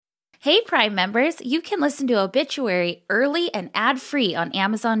Hey, Prime members, you can listen to Obituary early and ad-free on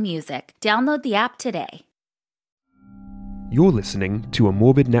Amazon Music. Download the app today. You're listening to a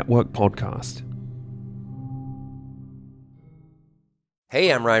Morbid Network podcast.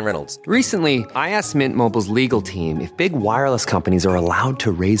 Hey, I'm Ryan Reynolds. Recently, I asked Mint Mobile's legal team if big wireless companies are allowed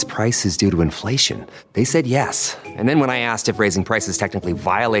to raise prices due to inflation. They said yes. And then when I asked if raising prices technically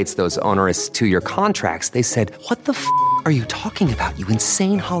violates those onerous two-year contracts, they said, "What the f*** are you talking about, you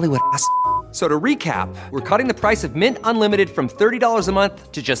insane Hollywood ass?" So to recap, we're cutting the price of Mint Unlimited from $30 a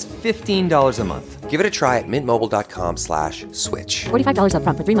month to just $15 a month. Give it a try at mintmobile.com/switch. $45 up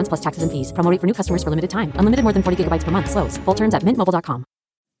front for 3 months plus taxes and fees. Promo rate for new customers for limited time. Unlimited more than 40 gigabytes per month. Slows full terms at mintmobile.com.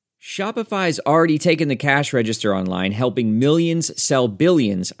 Shopify's already taken the cash register online, helping millions sell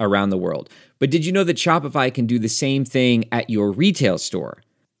billions around the world. But did you know that Shopify can do the same thing at your retail store?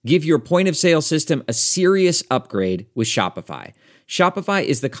 Give your point-of-sale system a serious upgrade with Shopify. Shopify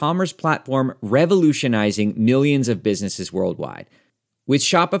is the commerce platform revolutionizing millions of businesses worldwide. With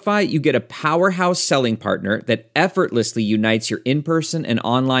Shopify, you get a powerhouse selling partner that effortlessly unites your in-person and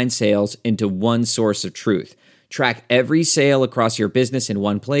online sales into one source of truth. Track every sale across your business in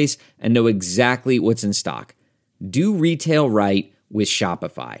one place and know exactly what's in stock. Do retail right with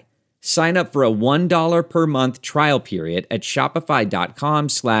Shopify. Sign up for a $1 per month trial period at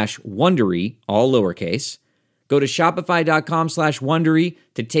shopify.com/Wondery, all lowercase. Go to shopify.com/Wondery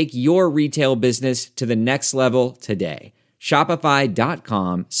to take your retail business to the next level today.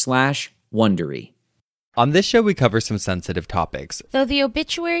 Shopify.com/Wondery. On this show, we cover some sensitive topics. Though the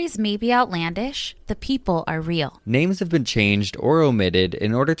obituaries may be outlandish, the people are real. Names have been changed or omitted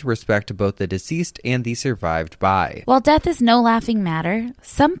in order to respect both the deceased and the survived by. While death is no laughing matter,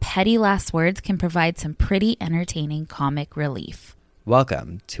 some petty last words can provide some pretty entertaining comic relief.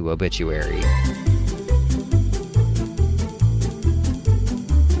 Welcome to Obituary.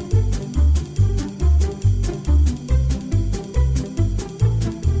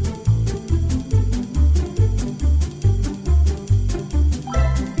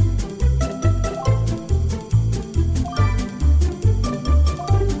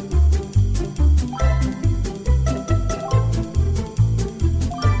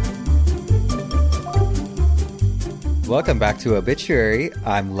 Welcome back to Obituary.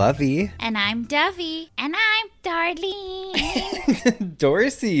 I'm Lovey. And I'm Dovey. And I'm Darlene.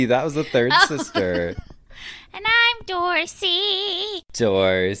 Dorsey, that was the third sister. And I'm Dorsey.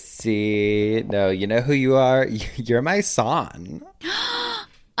 Dorsey. No, you know who you are? You're my son.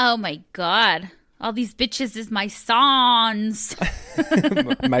 Oh my God. All these bitches is my sons.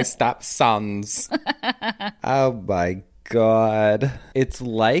 My stepsons. Oh my God. It's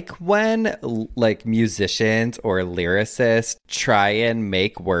like when musicians or lyricists try and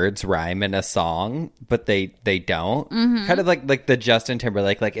make words rhyme in a song, but they don't. Mm-hmm. Kind of like the Justin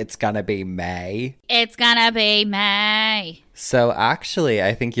Timberlake, like it's gonna be May. It's gonna be May. So actually,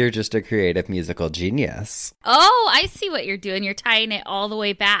 I think you're just a creative musical genius. Oh, I see what you're doing. You're tying it all the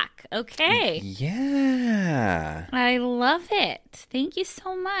way back. Okay. Yeah. I love it. Thank you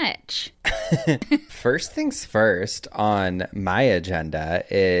so much. First things first on my agenda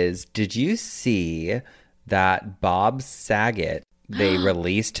is, did you see that Bob Saget, they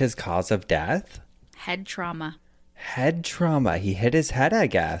released his cause of death? Head trauma. Head trauma. He hit his head, I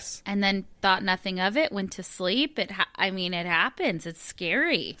guess. And then thought nothing of it, went to sleep. It happens. It's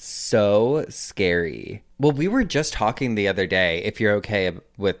scary. So scary. Well, we were just talking the other day, if you're okay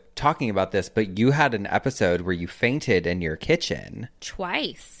with talking about this, but you had an episode where you fainted in your kitchen.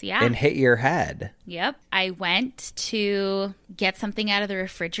 Twice, yeah. And hit your head. Yep. I went to get something out of the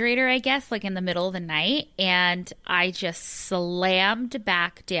refrigerator, I guess, like in the middle of the night, and I just slammed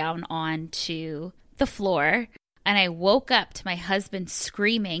back down onto the floor. And I woke up to my husband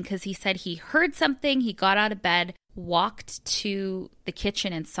screaming because he said he heard something. He got out of bed, walked to the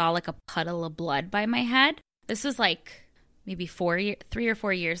kitchen and saw like a puddle of blood by my head. This was like maybe 3 or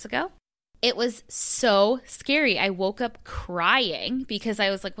 4 years ago. It was so scary. I woke up crying because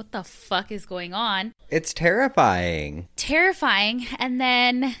I was like, what the fuck is going on? It's terrifying. Terrifying. And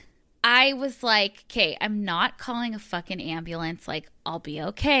then I was like, okay, I'm not calling a fucking ambulance. Like, I'll be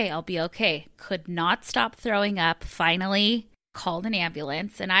okay. I'll be okay. Could not stop throwing up. Finally called an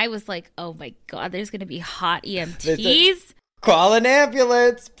ambulance. And I was like, oh my God, there's going to be hot EMTs. Call an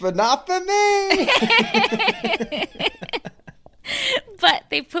ambulance, but not for me. But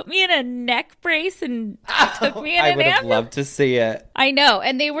they put me in a neck brace and took me in an ambulance. I would have loved to see it. I know.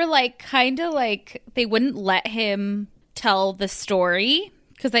 And they were like, kind of like, they wouldn't let him tell the story.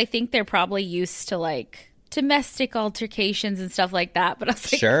 Because I think they're probably used to, like, domestic altercations and stuff like that. But I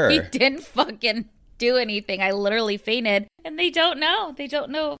was like, sure. He didn't fucking do anything. I literally fainted. And they don't know. They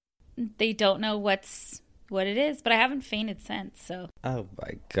don't know They don't know what it is, but I haven't fainted since, so. Oh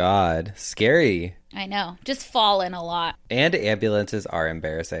my God. Scary. I know. Just fallen a lot. And ambulances are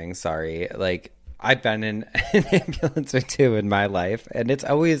embarrassing. Sorry. Like, I've been in an ambulance or two in my life, and it's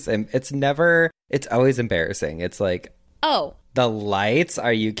always embarrassing. It's like, oh, the lights?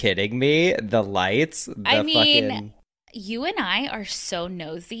 Are you kidding me? The lights? You and I are so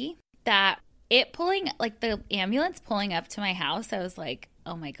nosy that the ambulance pulling up to my house, I was like,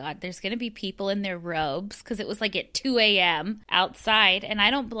 oh my God, there's going to be people in their robes, because it was like at 2 a.m. outside, and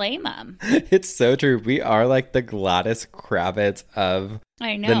I don't blame them. It's so true. We are like the Gladys Kravitz of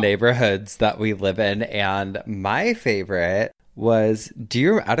the neighborhoods that we live in. And my favorite was,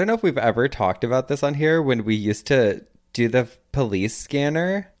 I don't know if we've ever talked about this on here, when we used to do the police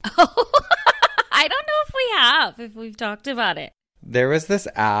scanner. Oh, I don't know if we've talked about it. There was this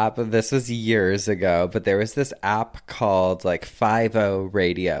app, this was years ago, but there was this app called like 50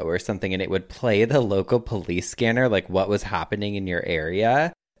 Radio or something, and it would play the local police scanner, like what was happening in your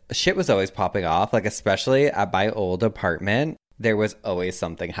area. Shit was always popping off, like especially at my old apartment, there was always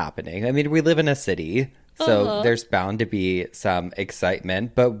something happening. I mean, we live in a city, so there's bound to be some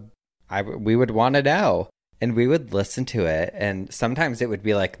excitement, but we would want to know. And we would listen to it, and sometimes it would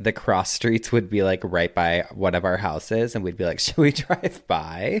be like the cross streets would be like right by one of our houses, and we'd be like, should we drive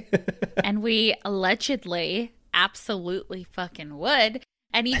by? And we allegedly absolutely fucking would,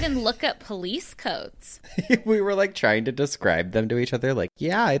 and even look up police codes. We were like trying to describe them to each other, like,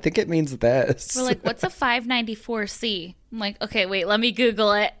 yeah, I think it means this. We're like, what's a 594C? I'm like, okay, wait, let me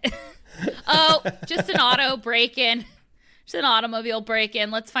Google it. Oh, just an auto break-in. An automobile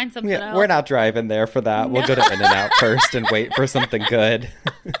break-in. Let's find something else. We're not driving there for that. No. We'll go to In-N-Out first and wait for something good.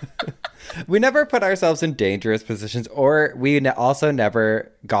 We never put ourselves in dangerous positions, or we also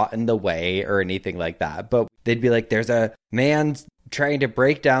never got in the way or anything like that. But they'd be like, there's a man trying to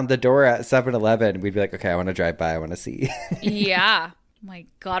break down the door at 7-Eleven. We'd be like, okay, I want to drive by. I want to see. Yeah. My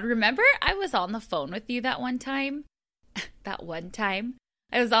God. Remember I was on the phone with you that one time?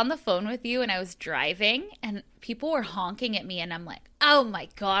 I was on the phone with you and I was driving and people were honking at me, and I'm like, oh my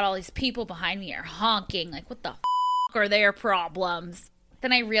God, all these people behind me are honking. Like, what the are their problems?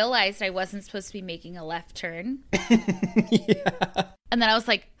 Then I realized I wasn't supposed to be making a left turn. Yeah. And then I was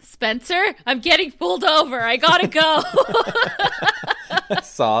like, Spencer, I'm getting pulled over. I gotta go.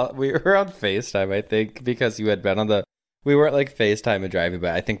 We were on FaceTime, I think, because you had been we weren't like FaceTime and driving,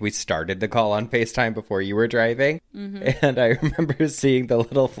 but I think we started the call on FaceTime before you were driving. Mm-hmm. And I remember seeing the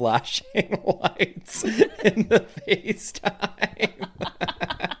little flashing lights in the FaceTime.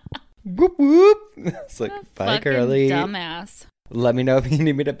 Whoop, whoop. It's like, bye, girly. Dumbass. Let me know if you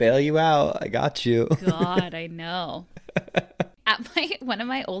need me to bail you out. I got you. God, I know. At one of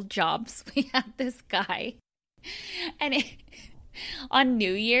my old jobs, we had this guy. And on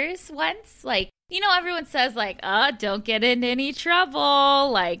New Year's once, like, you know, everyone says, like, don't get in any trouble.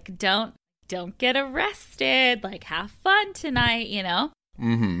 Like, don't get arrested. Like, have fun tonight, you know?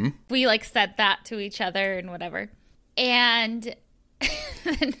 Mm-hmm. We, like, said that to each other and whatever. And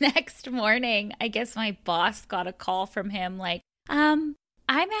the next morning, I guess my boss got a call from him, like, I'm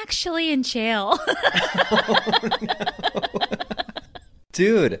actually in jail. Oh, no.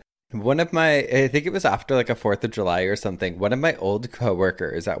 Dude. I think it was after like a 4th of July or something, one of my old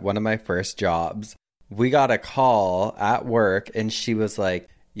coworkers at one of my first jobs, we got a call at work and she was like,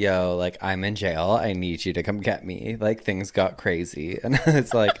 yo, like, I'm in jail. I need you to come get me. Like, things got crazy. And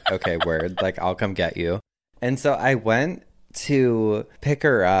it's like, okay, word, like, I'll come get you. And so I went to pick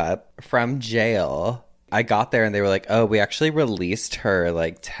her up from jail. I got there and they were like, oh, we actually released her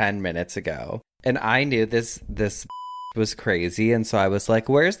like 10 minutes ago. And I knew this was crazy, and so I was like,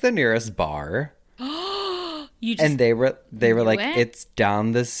 where's the nearest bar? And they were like, it's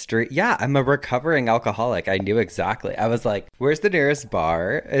down the street. Yeah, I'm a recovering alcoholic. I knew exactly. I was like, where's the nearest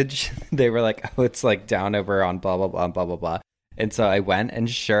bar? And they were like, oh, it's like down over on blah blah blah blah blah blah. And so I went, and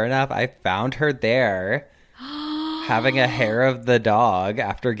sure enough, I found her there having a hair of the dog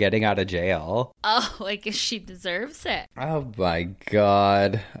after getting out of jail. Oh, I guess she deserves it. Oh my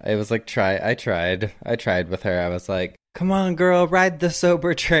God. It was like, I tried with her. I was like, come on, girl, ride the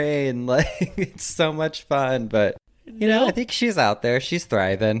sober train. Like, it's so much fun. But, you know, I think she's out there. She's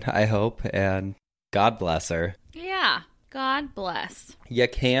thriving, I hope. And God bless her. Yeah. God bless. You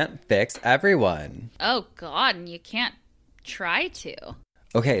can't fix everyone. Oh, God. And you can't try to.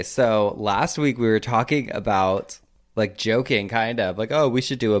 Okay, so last week we were talking about, like, joking, kind of. Like, oh, we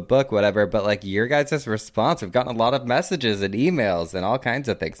should do a book, whatever. But, like, your guys' response, we've gotten a lot of messages and emails and all kinds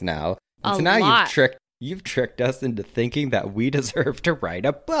of things now. And so now you've tricked us into thinking that we deserve to write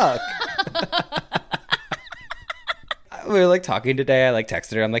a book. we were like talking today. I like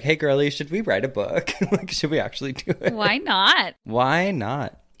texted her. I'm like, hey, girlie, should we write a book? Like, should we actually do it? Why not? Why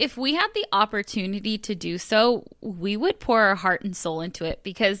not? If we had the opportunity to do so, we would pour our heart and soul into it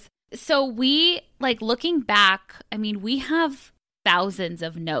because so we, like, looking back, I mean, we have thousands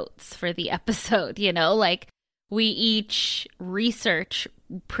of notes for the episode, you know, like we each research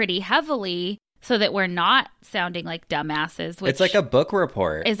pretty heavily so that we're not sounding like dumbasses, which it's like a book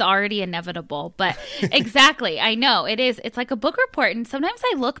report. Is already inevitable. But exactly, I know it is. It's like a book report. And sometimes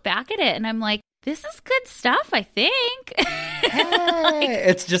I look back at it and I'm like, this is good stuff, I think. Hey,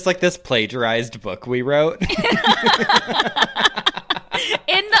 it's just like this plagiarized book we wrote.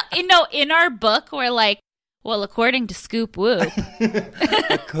 In our book, we're like, well, according to Scoop Whoop.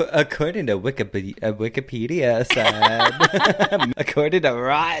 According to Wikipedia said. According to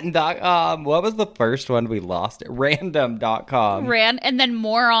Rotten.com. What was the first one we lost? Random.com. And then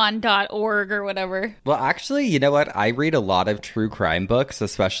moron.org or whatever. Well, actually, you know what? I read a lot of true crime books,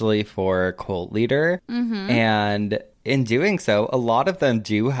 especially for Cult Leader. Mm-hmm. And in doing so, a lot of them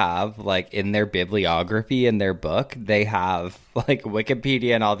do have, like, in their bibliography in their book, they have, like,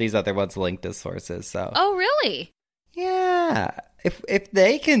 Wikipedia and all these other ones linked as sources. So. Oh, really? Yeah. If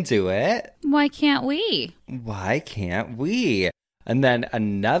they can do it, why can't we? Why can't we? And then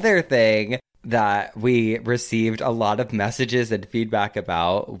another thing that we received a lot of messages and feedback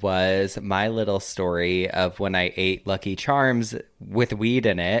about was my little story of when I ate Lucky Charms with weed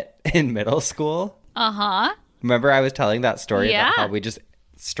in it in middle school. Uh-huh. Remember I was telling that story about how we just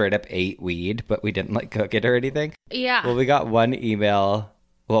straight up ate weed, but we didn't, like, cook it or anything? Yeah. Well, we got one email.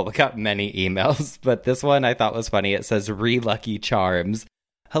 Well, we got many emails, but this one I thought was funny. It says, Lucky Charms.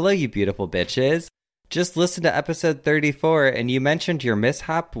 Hello, you beautiful bitches. Just listened to episode 34, and you mentioned your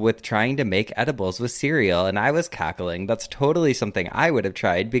mishap with trying to make edibles with cereal, and I was cackling. That's totally something I would have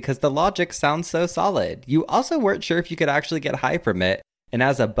tried because the logic sounds so solid. You also weren't sure if you could actually get high from it. And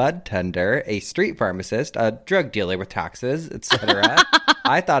as a bud tender, a street pharmacist, a drug dealer with taxes, etc.,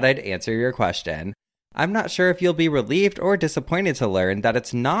 I thought I'd answer your question. I'm not sure if you'll be relieved or disappointed to learn that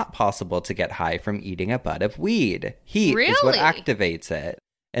it's not possible to get high from eating a bud of weed. Heat is what activates it,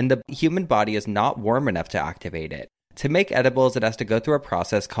 and the human body is not warm enough to activate it. To make edibles, it has to go through a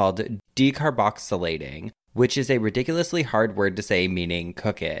process called decarboxylating, which is a ridiculously hard word to say, meaning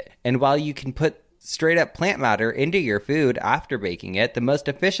cook it. And while you can put straight up plant matter into your food after baking it, the most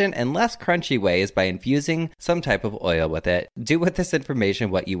efficient and less crunchy way is by infusing some type of oil with it. Do with this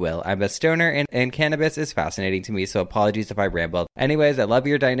information what you will. I'm a stoner and cannabis is fascinating to me, so apologies if I rambled. Anyways, I love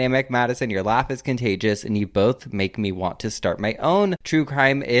your dynamic, Madison. Your laugh is contagious, and you both make me want to start my own true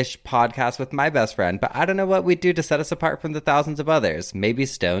crime-ish podcast with my best friend, but I don't know what we'd do to set us apart from the thousands of others. Maybe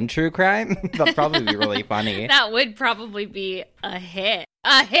stone true crime? That'd probably be really funny. That would probably be a hit.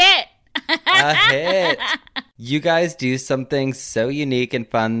 A hit! A hit. You guys do something so unique and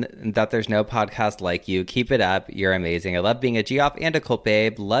fun that there's no podcast like you. Keep it up. You're amazing. I love being a Geoff and a cult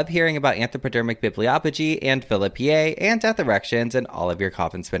babe. Love hearing about anthropodermic bibliophagy and Philippiae and death erections and all of your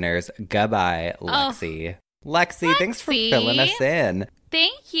coffin spinners. Goodbye, Lexi. Lexi, thanks for filling us in.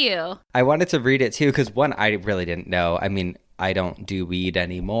 Thank you. I wanted to read it too because one, I really didn't know. I mean, I don't do weed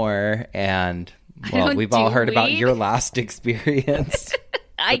anymore, and well, we've all heard about your last experience.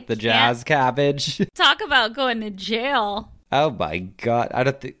 With the jazz cabbage. Talk about going to jail. Oh my God. I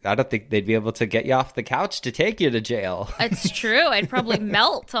don't think they'd be able to get you off the couch to take you to jail. It's true. I'd probably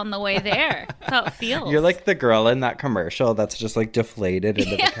melt on the way there. That's how it feels. You're like the girl in that commercial that's just like deflated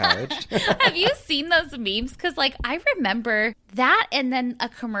into the couch. Have you seen those memes? Because like I remember that, and then a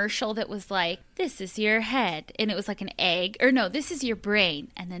commercial that was like, this is your head, and it was like an egg, or no, this is your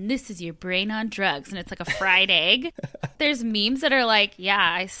brain, and then this is your brain on drugs, and it's like a fried egg. There's memes that are like, yeah,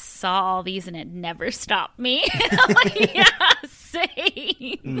 I saw all these and it never stopped me. I'm like, yeah,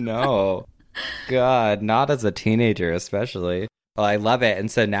 same. No. God, not as a teenager especially. Well, I love it. And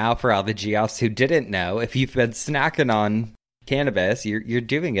so now for all the Geoffs who didn't know, if you've been snacking on cannabis, you're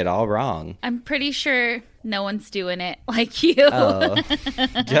doing it all wrong. I'm pretty sure no one's doing it like you. Oh,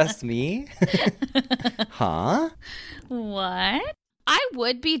 just me? Huh? What? I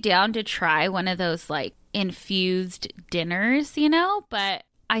would be down to try one of those like infused dinners, you know, but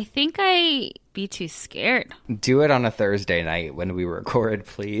I think I'd be too scared. Do it on a Thursday night when we record,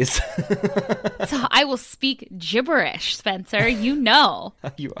 please. So I will speak gibberish, Spencer. You know.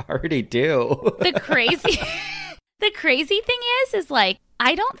 You already do. The crazy thing is like,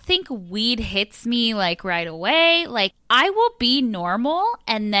 I don't think weed hits me like right away. Like I will be normal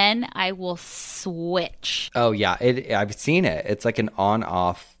and then I will switch. Oh yeah, I've seen it. It's like an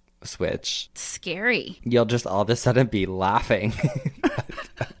on-off switch. Scary. You'll just all of a sudden be laughing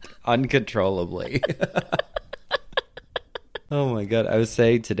uncontrollably. Oh my God. I was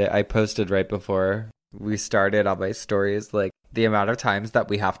saying today, I posted right before we started on my stories, like the amount of times that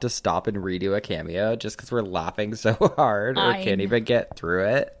we have to stop and redo a cameo just because we're laughing so hard or can't even get through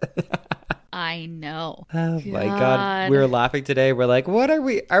it. I know. Oh my God. We were laughing today. We're like, what are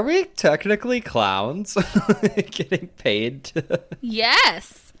we? Are we technically clowns getting paid?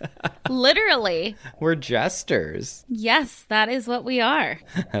 Yes. Literally. We're jesters. Yes, that is what we are.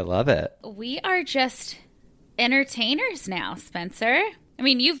 I love it. We are just entertainers now, Spencer. I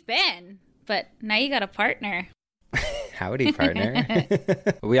mean, you've been, but now you got a partner. Howdy, partner.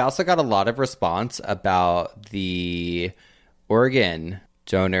 We also got a lot of response about the organ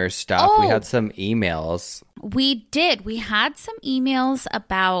donor stuff. We had some emails. We did. We had some emails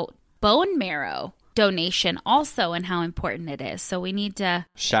about bone marrow donation also and how important it is. So we need to...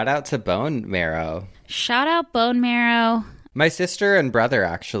 Shout out to bone marrow. Shout out bone marrow. My sister and brother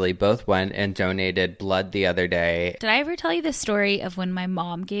actually both went and donated blood the other day. Did I ever tell you the story of when my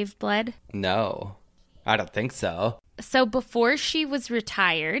mom gave blood? No, I don't think so. So before she was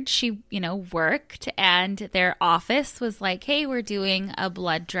retired, she, worked, and their office was like, hey, we're doing a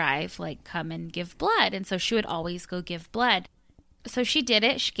blood drive, like come and give blood. And so she would always go give blood. So she did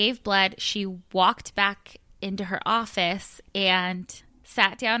it. She gave blood. She walked back into her office and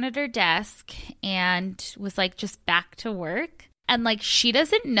sat down at her desk and was like just back to work. And like she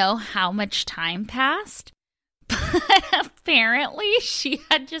doesn't know how much time passed, but apparently she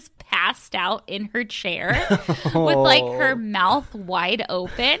had just passed out in her chair with like her mouth wide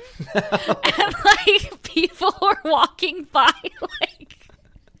open. And like people were walking by like,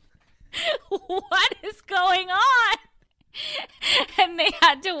 what is going on? And they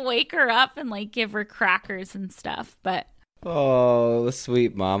had to wake her up and like give her crackers and stuff. But oh,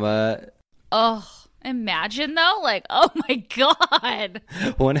 sweet mama. Oh, imagine though, like, oh my God.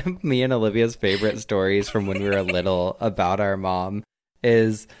 One of me and Olivia's favorite stories from when we were little about our mom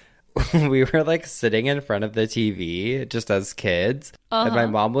is we were like sitting in front of the TV just as kids, and my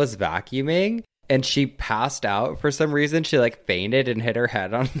mom was vacuuming and she passed out for some reason. She like fainted and hit her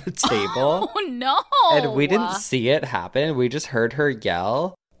head on the table. Oh no. And we didn't see it happen. We just heard her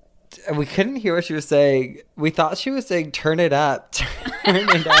yell. And we couldn't hear what she was saying. We thought she was saying, turn it up, turn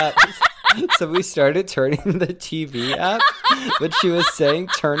it up. So we started turning the TV up, but she was saying,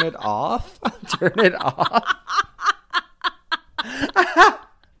 turn it off, turn it off.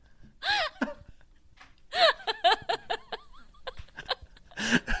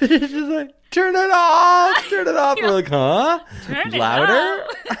 She's just like, turn it off, turn it off. We're like, huh? Turn louder?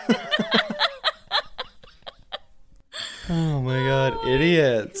 Oh my God,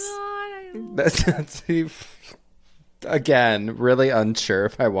 idiots. That's again, really unsure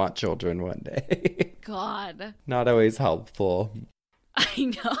if I want children one day. God. Not always helpful. I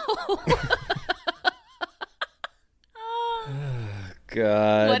know.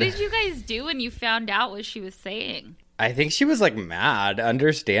 God. What did you guys do when you found out what she was saying? I think she was like mad,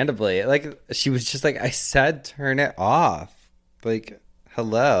 understandably. Like she was just like, I said turn it off. Like,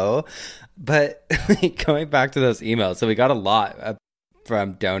 hello. But like, going back to those emails, so we got a lot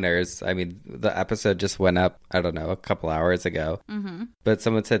from donors. I mean, the episode just went up, I don't know, a couple hours ago. Mm-hmm. But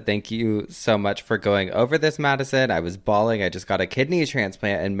someone said, thank you so much for going over this, Madison. I was bawling. I just got a kidney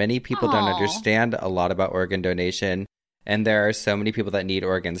transplant, and many people don't understand a lot about organ donation. And there are so many people that need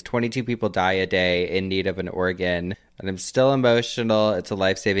organs. 22 people die a day in need of an organ. And I'm still emotional. It's a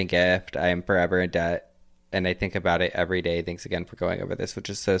life-saving gift. I am forever in debt. And I think about it every day. Thanks again for going over this, which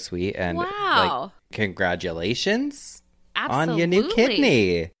is so sweet. And like, congratulations on your new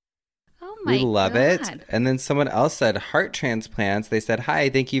kidney. Oh my God. We love it. And then someone else said heart transplants. They said, hi,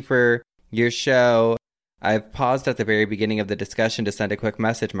 thank you for your show. I've paused at the very beginning of the discussion to send a quick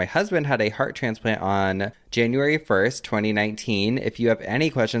message. My husband had a heart transplant on January 1st, 2019. If you have any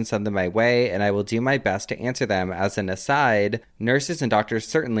questions, send them my way, and I will do my best to answer them. As an aside, nurses and doctors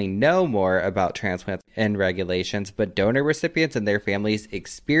certainly know more about transplants and regulations, but donor recipients and their families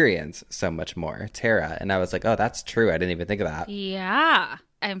experience so much more. Tara. And I was like, oh, that's true. I didn't even think of that. Yeah.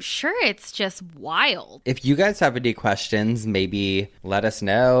 I'm sure it's just wild. If you guys have any questions, maybe let us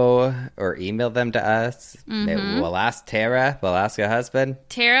know or email them to us. Mm-hmm. We'll ask Tara. We'll ask her husband.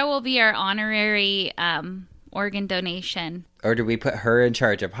 Tara will be our honorary organ donation. Or do we put her in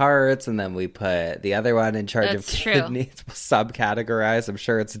charge of hearts and then we put the other one in charge of kidneys? We'll subcategorize. I'm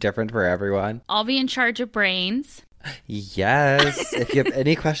sure it's different for everyone. I'll be in charge of brains. Yes. If you have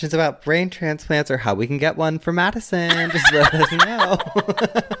any questions about brain transplants or how we can get one for Madison, just let us know.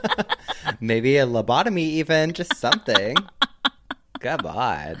 Maybe a lobotomy even, just something. Come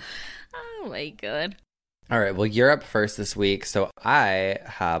on. Oh my God. All right, well, you're up first this week, so I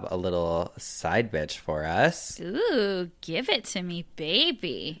have a little side bitch for us. Ooh, give it to me,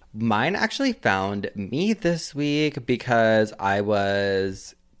 baby. Mine actually found me this week because I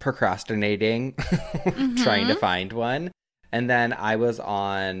was procrastinating, trying to find one. And then I was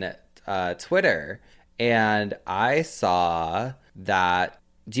on Twitter, and I saw that,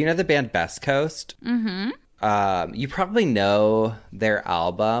 do you know the band Best Coast? Mm-hmm. You probably know their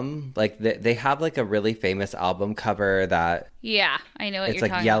album. Like, they have, like, a really famous album cover that... Yeah, I know what you're talking about.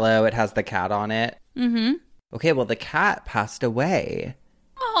 It's, like, yellow. It has the cat on it. Mm-hmm. Okay, well, the cat passed away.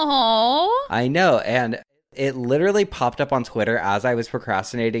 Oh. I know, and it literally popped up on Twitter as I was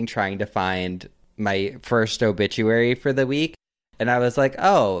procrastinating, trying to find my first obituary for the week. And I was like,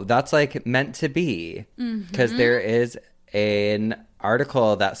 oh, that's, like, meant to be. Because there is an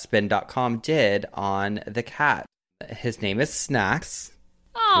article that spin.com did on the cat. His name is Snacks.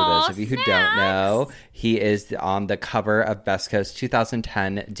 Aww, for those of you who don't know, he is on the cover of Best Coast's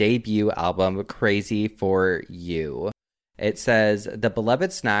 2010 debut album, Crazy for You. It says, the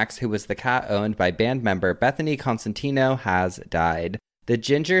beloved Snacks, who was the cat owned by band member Bethany Constantino, has died. The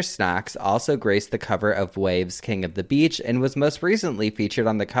ginger Snacks also graced the cover of Waves' King of the Beach and was most recently featured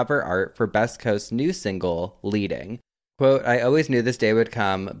on the cover art for Best Coast's new single, Leading. Quote, I always knew this day would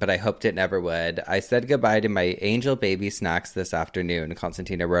come, but I hoped it never would. I said goodbye to my angel baby Snacks this afternoon,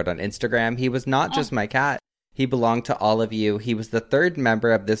 Constantino wrote on Instagram. He was not just my cat. He belonged to all of you. He was the third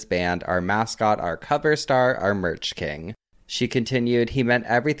member of this band, our mascot, our cover star, our merch king. She continued, he meant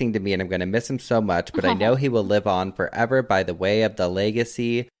everything to me and I'm going to miss him so much, but I know he will live on forever by the way of the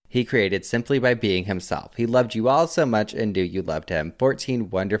legacy he created simply by being himself. He loved you all so much and knew you loved him. 14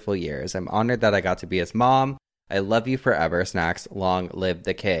 wonderful years. I'm honored that I got to be his mom. I love you forever, Snacks. Long live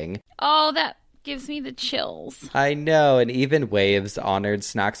the king. Oh, that gives me the chills. I know, and even Waves honored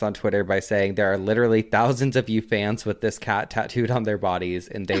Snacks on Twitter by saying there are literally thousands of you fans with this cat tattooed on their bodies,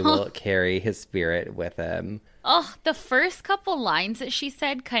 and they will carry his spirit with them. Oh, the first couple lines that she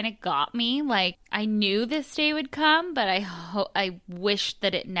said kind of got me. Like, I knew this day would come, but I wished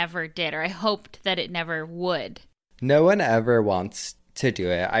that it never did, or I hoped that it never would. No one ever wants to do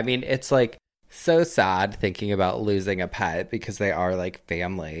it. I mean, it's like so sad thinking about losing a pet because they are like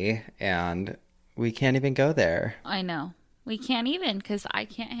family, and we can't even go there. I know. We can't even because I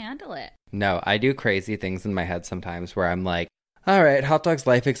can't handle it. No, I do crazy things in my head sometimes where I'm like, all right, Hot Dog's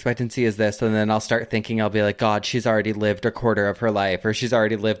life expectancy is this. And then I'll start thinking, I'll be like, God, she's already lived a quarter of her life, or she's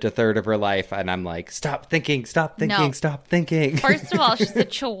already lived a third of her life. And I'm like, stop thinking, stop thinking, no. Stop thinking. First of all, she's a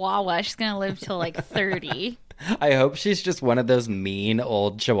chihuahua. She's going to live till like 30. I hope she's just one of those mean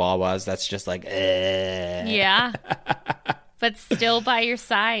old chihuahuas that's just like, eh. Yeah. But still by your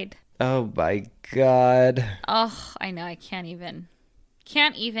side. Oh my God. Oh, I know. I can't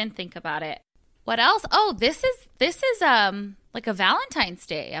even think about it. What else? Oh, this is like a Valentine's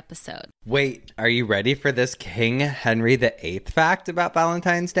Day episode. Wait, are you ready for this King Henry VIII fact about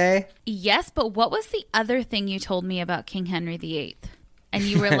Valentine's Day? Yes, but what was the other thing you told me about King Henry VIII? And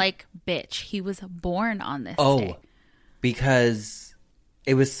you were like, bitch, he was born on this day. Oh, because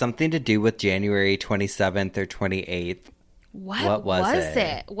it was something to do with January 27th or 28th. What was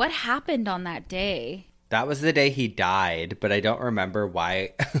it? What happened on that day? That was the day he died, but I don't remember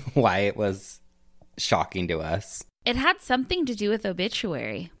why it was shocking to us. It had something to do with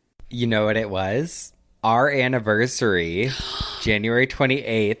obituary. You know what it was? Our anniversary, January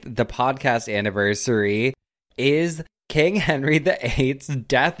 28th, the podcast anniversary, is King Henry VIII's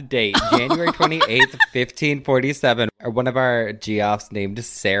death date, January 28th, 1547. One of our Geoffs named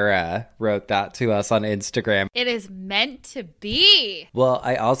Sarah wrote that to us on Instagram. It is meant to be. Well,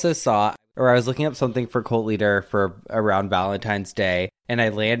 I also saw, or I was looking up something for Cult Leader for around Valentine's Day, and I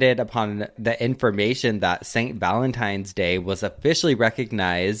landed upon the information that St. Valentine's Day was officially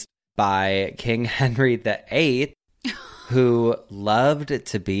recognized by King Henry VIII, who loved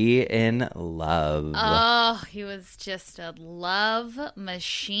to be in love. Oh, he was just a love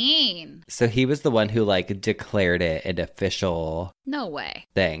machine. So he was the one who like declared it an official no way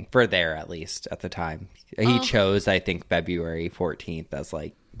thing for there, at least at the time. He chose, I think, February 14th as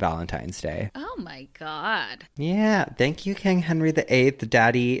like Valentine's Day. Oh my God. Yeah. Thank you, King Henry VIII,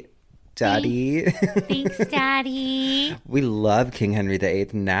 Daddy. Thanks, Daddy. We love King Henry VIII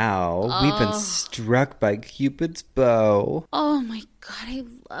now. Oh. We've been struck by Cupid's bow. Oh my God, I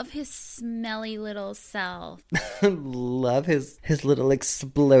love his smelly little self. Love his little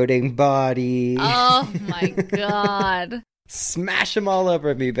exploding body. Oh my God. Smash him all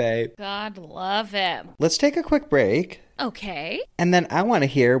over me, babe. God love him. Let's take a quick break. Okay. And then I want to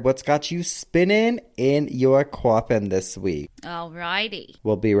hear what's got you spinning in your coffin this week. Alrighty.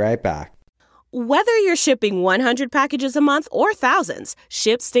 We'll be right back. Whether you're shipping 100 packages a month or thousands,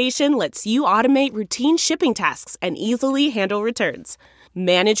 ShipStation lets you automate routine shipping tasks and easily handle returns.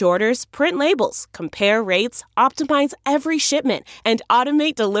 Manage orders, print labels, compare rates, optimize every shipment, and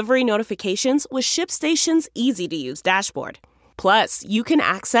automate delivery notifications with ShipStation's easy-to-use dashboard. Plus, you can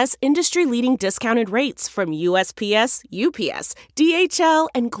access industry-leading discounted rates from USPS, UPS, DHL,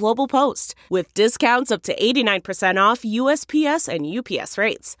 and Global Post, with discounts up to 89% off USPS and UPS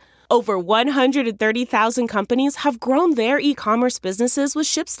rates. Over 130,000 companies have grown their e-commerce businesses with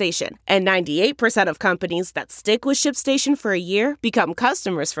ShipStation, and 98% of companies that stick with ShipStation for a year become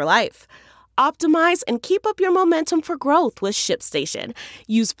customers for life. Optimize and keep up your momentum for growth with ShipStation.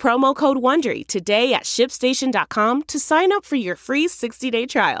 Use promo code WONDERY today at ShipStation.com to sign up for your free 60-day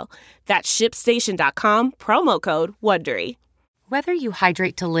trial. That's ShipStation.com, promo code WONDERY. Whether you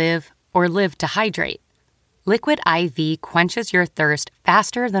hydrate to live or live to hydrate, Liquid IV quenches your thirst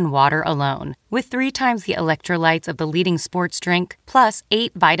faster than water alone. With 3 times the electrolytes of the leading sports drink, plus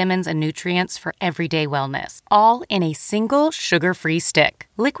 8 vitamins and nutrients for everyday wellness, all in a single sugar-free stick.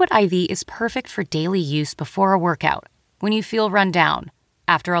 Liquid IV is perfect for daily use before a workout, when you feel run down,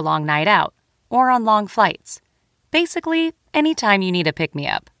 after a long night out, or on long flights. Basically, anytime you need a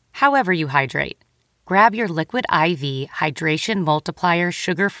pick-me-up. However you hydrate. Grab your Liquid IV Hydration Multiplier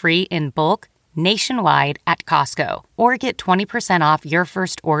sugar-free in bulk nationwide at Costco, or get 20% off your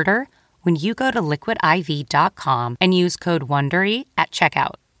first order when you go to liquidiv.com and use code WONDERY at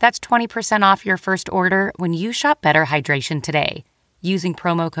checkout. That's 20% off your first order when you shop Better Hydration today, using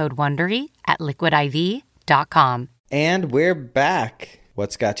promo code WONDERY at liquidiv.com. And we're back.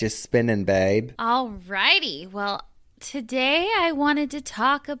 What's got you spinning, babe? Alrighty. Well, today I wanted to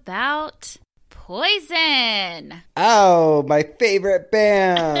talk about Poison. Oh, my favorite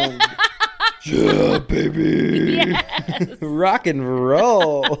band. Yeah, baby. Yes. Rock and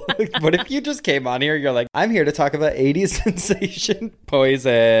roll. What if you just came on here, you're like, I'm here to talk about 80s sensation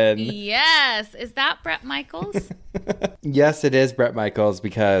Poison. Yes. Is that Bret Michaels? Yes, it is Bret Michaels,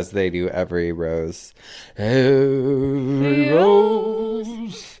 because they do Every Rose. Every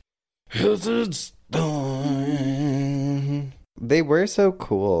rose has its thorn. They were so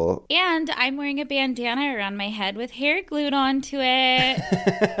cool. And I'm wearing a bandana around my head with hair glued onto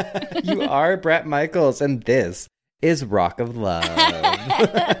it. You are Bret Michaels, and this is Rock of Love.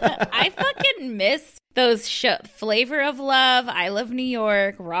 I fucking miss those Flavor of Love, I Love New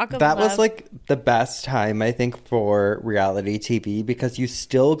York, Rock of Love. That was like the best time, I think, for reality TV, because you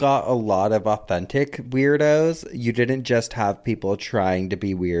still got a lot of authentic weirdos. You didn't just have people trying to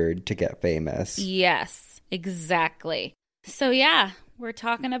be weird to get famous. Yes, exactly. So yeah, we're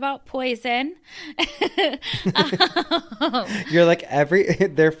talking about Poison. You're like,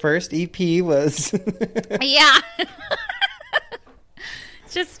 their first EP was yeah.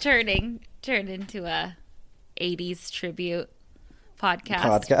 Just turned into a 80s tribute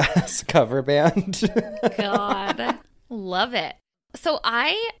podcast cover band. God, love it. So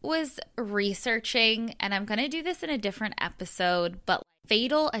I was researching, and I'm going to do this in a different episode, but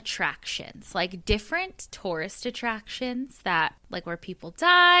fatal attractions, like different tourist attractions that, like, where people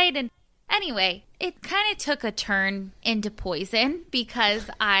died. And anyway, it kind of took a turn into Poison because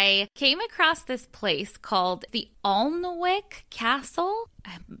I came across this place called the Alnwick Castle.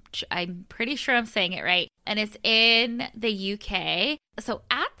 I'm pretty sure I'm saying it right. And it's in the UK. So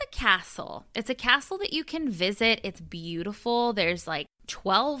at the castle, it's a castle that you can visit. It's beautiful. There's like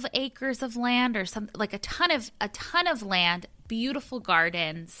 12 acres of land or something, like a ton of land, beautiful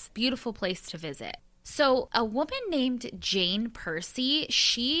gardens, beautiful place to visit. So a woman named Jane Percy,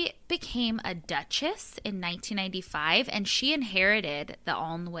 she became a duchess in 1995, and she inherited the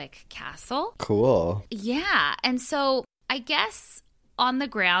Alnwick Castle. Cool. Yeah. And so I guess on the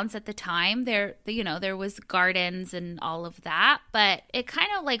grounds at the time, there was gardens and all of that, but it kind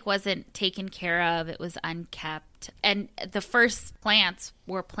of like wasn't taken care of. It was unkept. And the first plants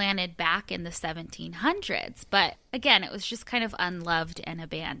were planted back in the 1700s. But again, it was just kind of unloved and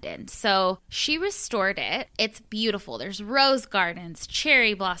abandoned. So she restored it. It's beautiful. There's rose gardens,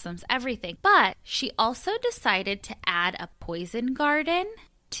 cherry blossoms, everything. But she also decided to add a poison garden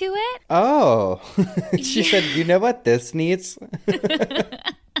to it. Oh, she said, you know what this needs?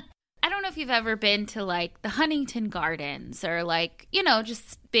 I don't know if you've ever been to like the Huntington Gardens or like,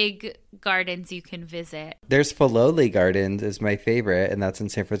 just big gardens you can visit. There's Filoli Gardens is my favorite, and that's in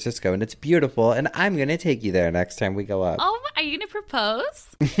San Francisco, and it's beautiful, and I'm going to take you there next time we go up. Oh, are you going to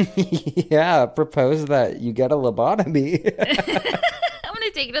propose? Yeah, propose that you get a lobotomy. I'm going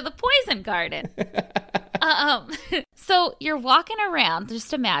to take you to the Poison Garden. So you're walking around,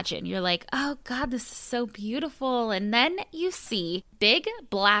 just imagine, you're like, oh God, this is so beautiful. And then you see big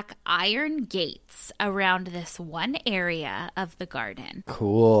black iron gates around this one area of the garden.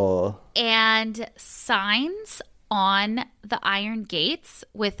 Cool. And signs on the iron gates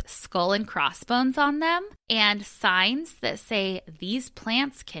with skull and crossbones on them, and signs that say these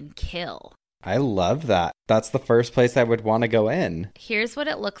plants can kill. I love that. That's the first place I would want to go in. Here's what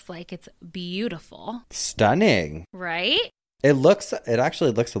it looks like. It's beautiful. Stunning. Right? It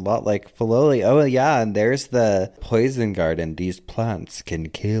actually looks a lot like Filoli. Oh, yeah, and there's the poison garden. These plants can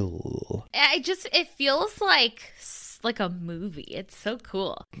kill. It feels like a movie. It's so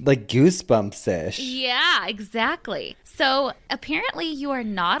cool. Like Goosebumps-ish. Yeah, exactly. So apparently you are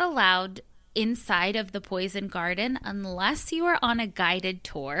not allowed inside of the poison garden unless you are on a guided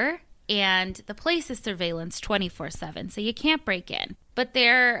tour, and the place is surveillance 24/7, so you can't break in. But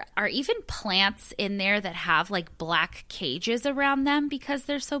there are even plants in there that have like black cages around them because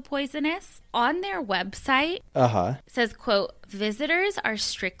they're so poisonous. On their website, it says, quote, visitors are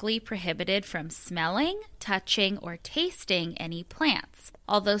strictly prohibited from smelling, touching, or tasting any plants,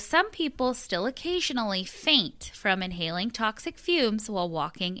 although some people still occasionally faint from inhaling toxic fumes while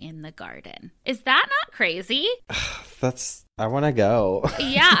walking in the garden. Is that not crazy? I want to go.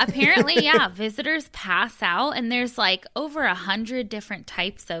 Yeah, apparently, yeah. Visitors pass out, and there's like over 100 different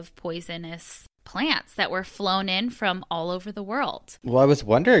types of poisonous plants that were flown in from all over the world. Well, I was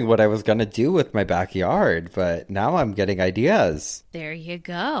wondering what I was going to do with my backyard, but now I'm getting ideas. There you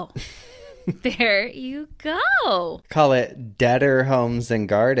go. There you go. Call it Deader Homes and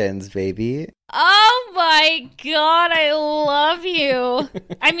Gardens, baby. Oh my God, I love you.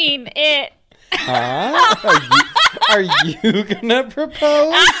 I mean, it... Are you gonna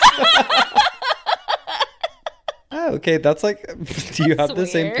propose? Oh, okay, that's like, do you have the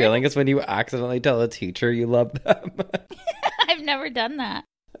same feeling as when you accidentally tell a teacher you love them? I've never done that.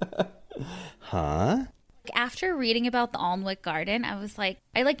 Huh? After reading about the Alnwick Garden, I was like,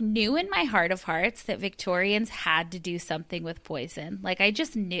 I knew in my heart of hearts that Victorians had to do something with poison. Like, I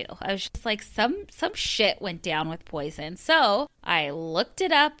just knew. I was just like, some shit went down with poison. So I looked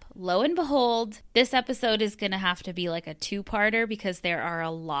it up. Lo and behold, this episode is going to have to be like a two-parter because there are a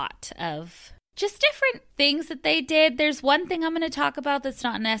lot of just different things that they did. There's one thing I'm going to talk about that's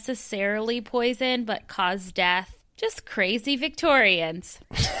not necessarily poison, but caused death. Just crazy Victorians.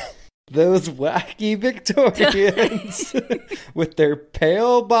 Those wacky Victorians with their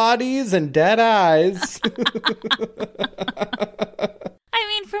pale bodies and dead eyes. I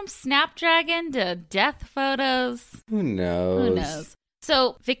mean, from Snapdragon to death photos. Who knows? Who knows?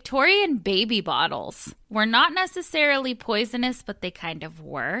 So, Victorian baby bottles were not necessarily poisonous, but they kind of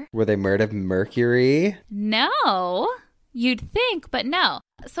were. Were they made of mercury? No. You'd think, but no.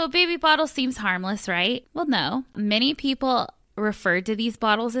 So, a baby bottle seems harmless, right? Well, no. Many people referred to these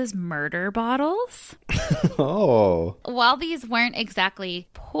bottles as murder bottles. Oh. While these weren't exactly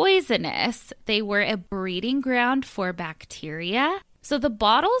poisonous, they were a breeding ground for bacteria. So the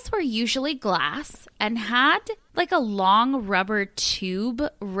bottles were usually glass and had like a long rubber tube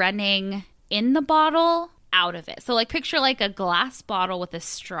running in the bottle out of it. So like picture like a glass bottle with a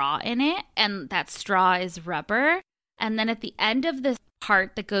straw in it, and that straw is rubber. And then at the end of the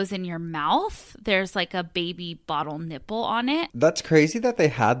part that goes in your mouth, there's like a baby bottle nipple on it. That's crazy that they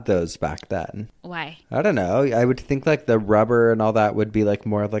had those back then. Why? I don't know. I would think like the rubber and all that would be like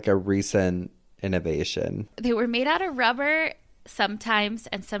more of like a recent innovation. They were made out of rubber sometimes,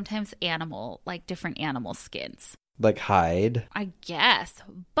 and sometimes animal, like different animal skins. Like hide? I guess.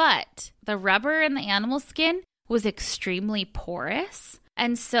 But the rubber in the animal skin was extremely porous.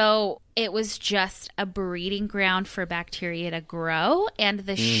 And so it was just a breeding ground for bacteria to grow. And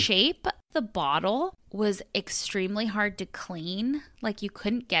the shape of the bottle was extremely hard to clean. Like you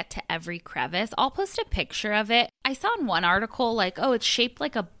couldn't get to every crevice. I'll post a picture of it. I saw in one article like, oh, it's shaped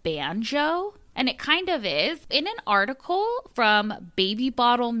like a banjo. And it kind of is. In an article from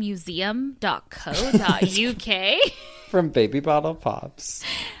babybottlemuseum.co.uk. From Baby Bottle Pops.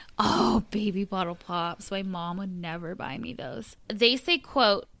 Oh, Baby Bottle Pops. My mom would never buy me those. They say,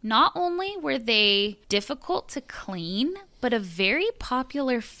 quote, not only were they difficult to clean, but a very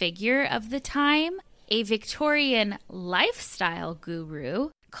popular figure of the time, a Victorian lifestyle guru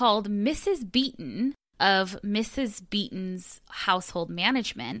called Mrs. Beeton of Mrs. Beeton's Household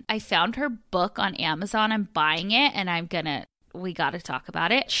Management. I found her book on Amazon. I'm buying it, and we got to talk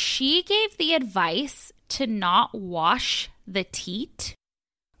about it. She gave the advice to not wash the teat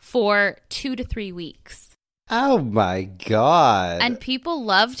for 2 to 3 weeks. Oh my God. And people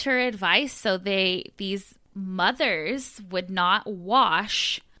loved her advice, so these mothers would not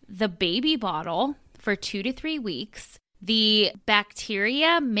wash the baby bottle for 2 to 3 weeks. The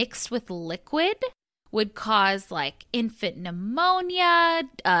bacteria mixed with liquid would cause like infant pneumonia,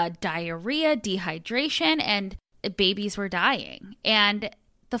 diarrhea, dehydration, and babies were dying. And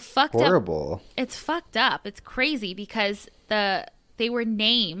the fucked Horrible. It's fucked up. It's crazy because they were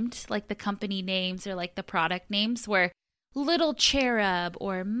named, like the company names or like the product names were Little Cherub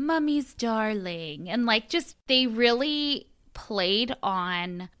or Mummy's Darling. And like just they really played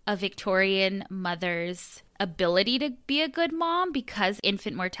on a Victorian mother's ability to be a good mom because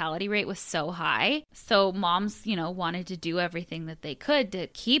infant mortality rate was so high. So moms, wanted to do everything that they could to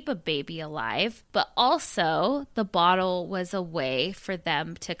keep a baby alive. But also the bottle was a way for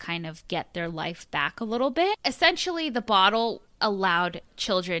them to kind of get their life back a little bit. Essentially, the bottle allowed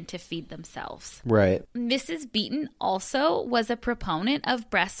children to feed themselves. Right. Mrs. Beaton also was a proponent of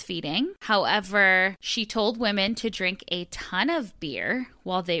breastfeeding. However, she told women to drink a ton of beer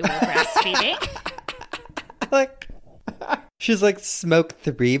while they were breastfeeding. Like, she's like, smoke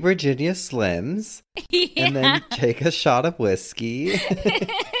 3 Virginia Slims and then take a shot of whiskey.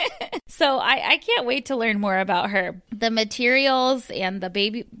 So I can't wait to learn more about her. The materials and the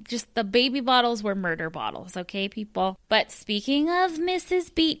baby bottles were murder bottles, okay, people? But speaking of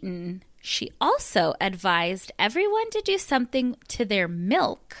Mrs. Beaton, she also advised everyone to do something to their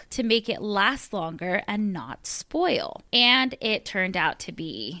milk to make it last longer and not spoil. And it turned out to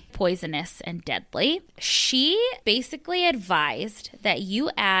be poisonous and deadly. She basically advised that you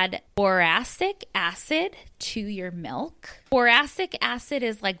add boracic acid to your milk. Boracic acid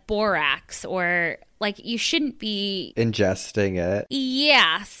is like borax, or like you shouldn't be ingesting it.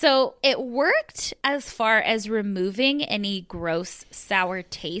 Yeah, so it worked as far as removing any gross sour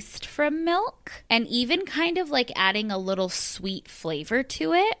taste from milk and even kind of like adding a little sweet flavor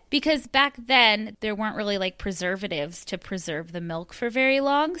to it, because back then there weren't really like preservatives to preserve the milk for very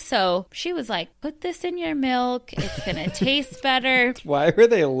long. So she was like, put this in your milk, it's gonna taste better. Why were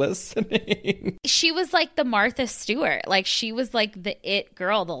they listening? She was like the Martha Stewart. Like she was like the it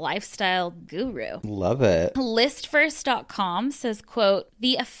girl, the lifestyle guru. Love it. Listverse.com says, quote,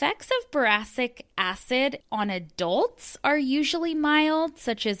 the effects of boracic acid on adults are usually mild,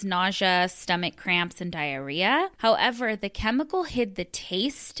 such as nausea, stomach cramps, and diarrhea. However, the chemical hid the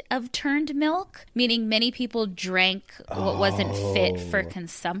taste of turned milk, meaning many people drank what wasn't fit for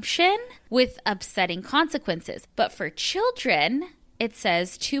consumption with upsetting consequences. But for children, it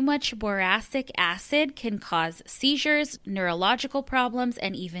says too much boracic acid can cause seizures, neurological problems,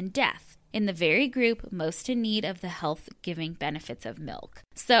 and even death in the very group most in need of the health-giving benefits of milk.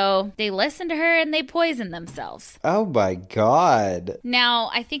 So they listened to her and they poisoned themselves. Oh my God. Now,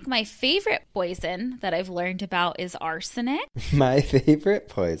 I think my favorite poison that I've learned about is arsenic. My favorite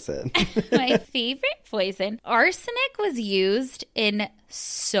poison. My favorite poison. Arsenic was used in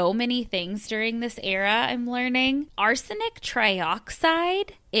so many things during this era, I'm learning. Arsenic trioxide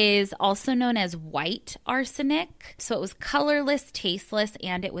is also known as white arsenic. So it was colorless, tasteless,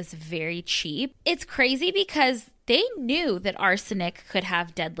 and it was very cheap. It's crazy because they knew that arsenic could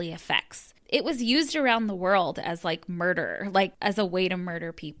have deadly effects. It was used around the world as like murder, like as a way to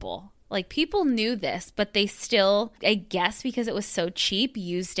murder people. Like people knew this, but they still, I guess because it was so cheap,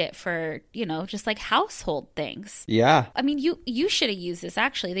 used it for, just like household things. Yeah. I mean, you should have used this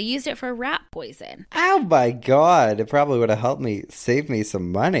actually. They used it for rat poison. Oh my God. It probably would have helped me save me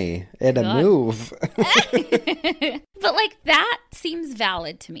some money and a move. But like that seems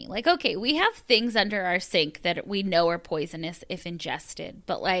valid to me. Like, okay, we have things under our sink that we know are poisonous if ingested.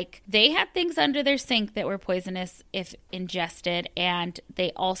 But like they had things under their sink that were poisonous if ingested. And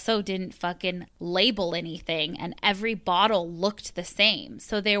they also didn't fucking label anything. And every bottle looked the same.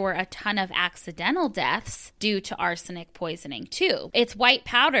 So there were a ton of accidental deaths due to arsenic poisoning too. It's white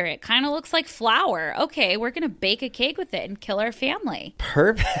powder. It kind of looks like flour. Okay, we're going to bake a cake with it and kill our family.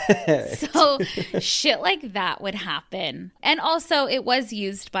 Perfect. So shit like that would happen. And also it was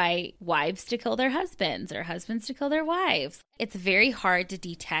used by wives to kill their husbands or husbands to kill their wives. It's very hard to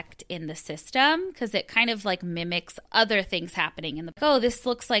detect in the system because it kind of like mimics other things happening in the, oh, this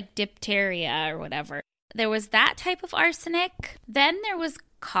looks like diphtheria or whatever. There was that type of arsenic. Then there was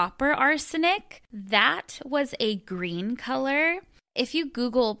copper arsenic. That was a green color. If you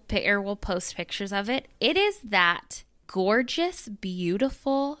Google, or we'll post pictures of it, it is that gorgeous,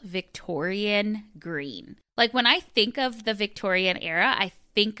 beautiful Victorian green. Like when I think of the Victorian era, I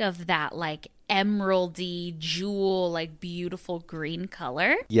think of that like emeraldy jewel, like beautiful green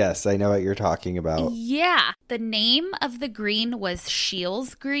color. Yes, I know what you're talking about. Yeah. The name of the green was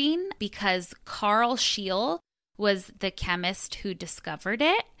Scheele's green because Carl Scheele was the chemist who discovered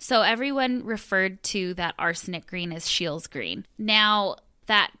it. So everyone referred to that arsenic green as Scheele's green. Now,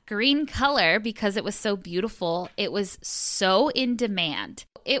 that green color, because it was so beautiful, it was so in demand.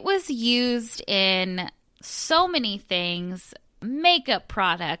 It was used in so many things: makeup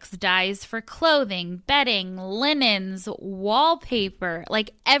products, dyes for clothing, bedding, linens, wallpaper,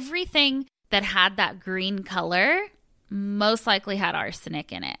 like everything that had that green color most likely had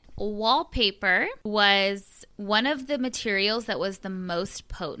arsenic in it. Wallpaper was one of the materials that was the most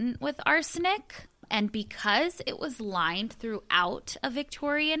potent with arsenic. And because it was lined throughout a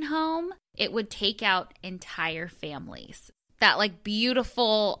Victorian home, it would take out entire families. That like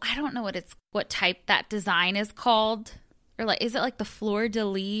beautiful, I don't know what type that design is called. Or like, is it like the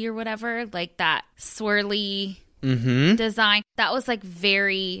fleur-de-lis or whatever? Like that swirly design. That was like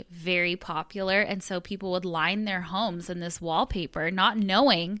very, very popular. And so people would line their homes in this wallpaper, not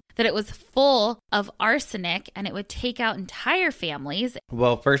knowing that it was full of arsenic and it would take out entire families.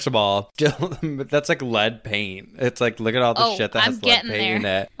 Well, first of all, that's like lead paint. It's like, look at all the shit that has lead paint in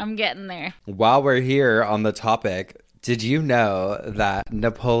it. I'm getting there. While we're here on the topic, did you know that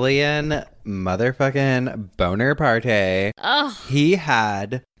Napoleon motherfucking Bonaparte, he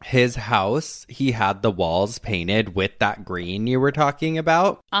had his house, he had the walls painted with that green you were talking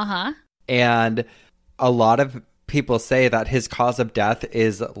about? Uh-huh. And a lot of people say that his cause of death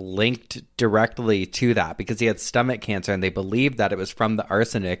is linked directly to that because he had stomach cancer and they believed that it was from the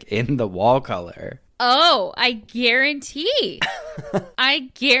arsenic in the wall color. Oh, I guarantee.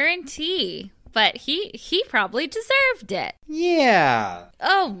 I guarantee. But he probably deserved it. Yeah.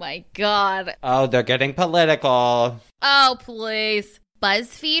 Oh, my God. Oh, they're getting political. Oh, please.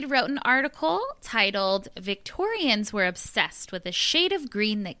 BuzzFeed wrote an article titled "Victorians Were Obsessed with a Shade of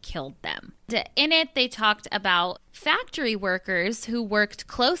Green That Killed Them." In it, they talked about factory workers who worked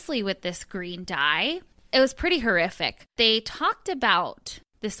closely with this green dye. It was pretty horrific. They talked about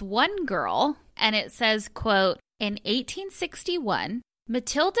this one girl, and it says, quote, "In 1861,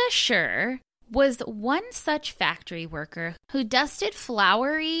 Matilda Schur was one such factory worker who dusted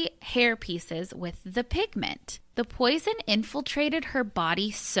flowery hair pieces with the pigment. The poison infiltrated her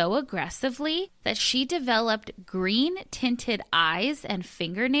body so aggressively that she developed green-tinted eyes and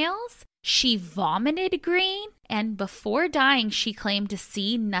fingernails. She vomited green, and before dying, she claimed to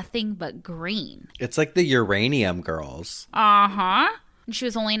see nothing but green." It's like the uranium girls. Uh-huh. And she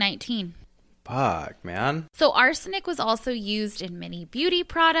was only 19. Fuck, man. So arsenic was also used in many beauty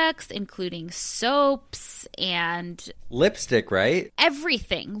products, including soaps and lipstick, right?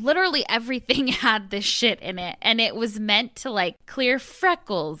 Everything. Literally everything had this shit in it. And it was meant to like clear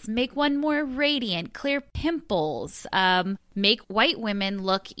freckles, make one more radiant, clear pimples, make white women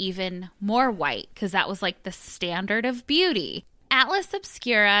look even more white, because that was like the standard of beauty.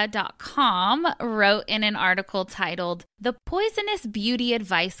 AtlasObscura.com wrote in an article titled "The Poisonous Beauty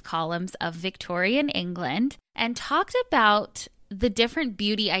Advice Columns of Victorian England" and talked about the different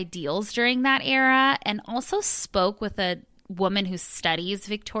beauty ideals during that era, and also spoke with a woman who studies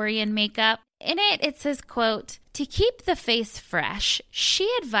Victorian makeup. In it, it says, quote, "To keep the face fresh,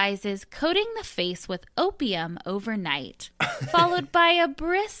 she advises coating the face with opium overnight, followed by a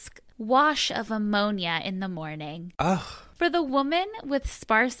brisk wash of ammonia in the morning. Ugh. For the woman with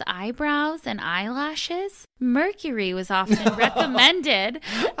sparse eyebrows and eyelashes, mercury was often recommended."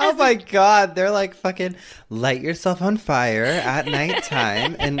 Oh my God. They're like, fucking light yourself on fire at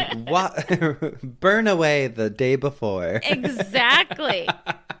nighttime and burn away the day before. Exactly.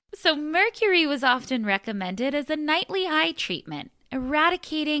 So mercury was often recommended as a nightly eye treatment,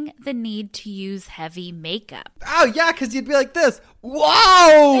 eradicating the need to use heavy makeup. Oh, yeah, because you'd be like this.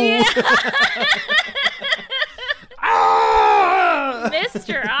 Whoa! Yeah.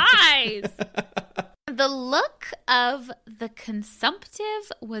 Mr. Eyes. The look of the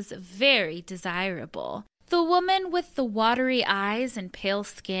consumptive was very desirable. The woman with the watery eyes and pale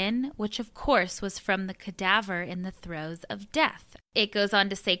skin, which of course was from the cadaver in the throes of death. It goes on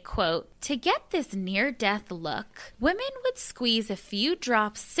to say, quote, "To get this near-death look, women would squeeze a few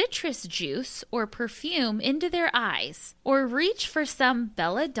drops citrus juice or perfume into their eyes, or reach for some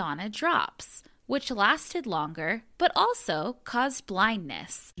belladonna drops, which lasted longer, but also caused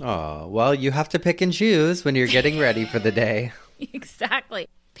blindness." Oh, well, you have to pick and choose when you're getting ready for the day. Exactly.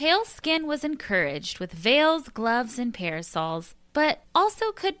 Pale skin was encouraged with veils, gloves, and parasols, but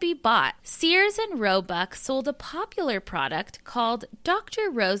also could be bought. Sears and Roebuck sold a popular product called Dr.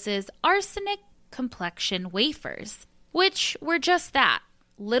 Rose's Arsenic Complexion Wafers, which were just that,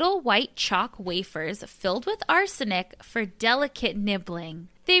 little white chalk wafers filled with arsenic for delicate nibbling.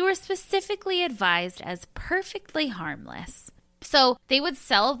 They were specifically advised as perfectly harmless. So they would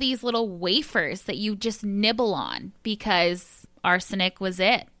sell these little wafers that you just nibble on because arsenic was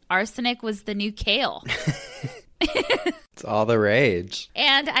it. Arsenic was the new kale. It's all the rage.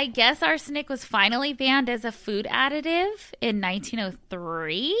 And I guess arsenic was finally banned as a food additive in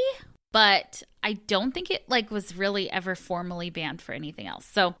 1903, but I don't think it was really ever formally banned for anything else.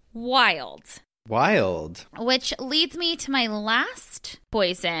 So wild. Which leads me to my last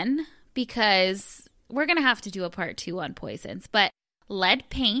poison, because we're going to have to do a part 2 on poisons, but lead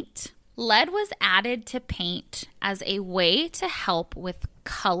paint. Lead was added to paint as a way to help with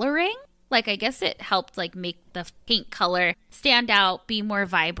coloring. I guess it helped make the paint color stand out, be more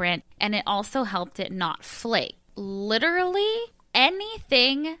vibrant, and it also helped it not flake. Literally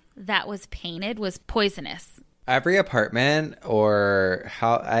anything that was painted was poisonous. Every apartment or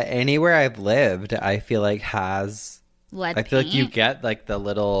anywhere I've lived, I feel has lead I feel paint. you get the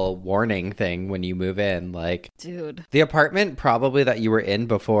little warning thing when you move in. Dude. The apartment probably that you were in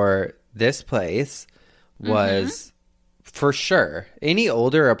before this place was for sure. Any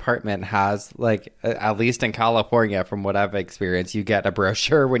older apartment has at least in California, from what I've experienced, you get a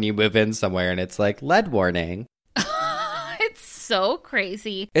brochure when you move in somewhere and it's lead warning. It's so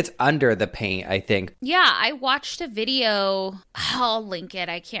crazy. It's under the paint, I think. Yeah, I watched a video. I'll link it.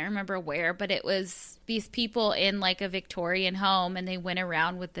 I can't remember where, but it was these people in a Victorian home, and they went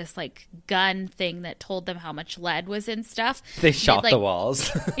around with this gun thing that told them how much lead was in stuff. They shot the walls.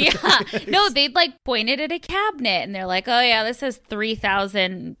 Yeah. No, they'd pointed at a cabinet, and they're like, oh yeah, this has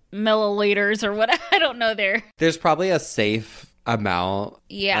 3,000 milliliters or what. I don't know there. There's probably a safe amount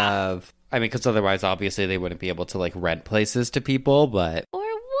of... because otherwise, obviously, they wouldn't be able to rent places to people, but... Or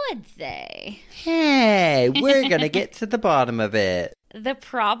would they? Hey, we're going to get to the bottom of it. The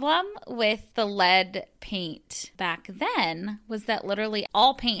problem with the lead paint back then was that literally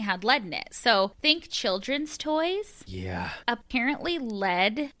all paint had lead in it. So think children's toys. Yeah. Apparently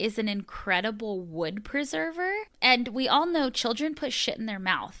lead is an incredible wood preserver. And we all know children put shit in their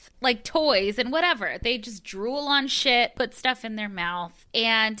mouth, toys and whatever. They just drool on shit, put stuff in their mouth.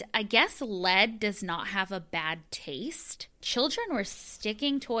 And I guess lead does not have a bad taste. Children were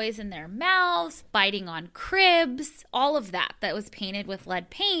sticking toys in their mouths, biting on cribs, all of that was painted with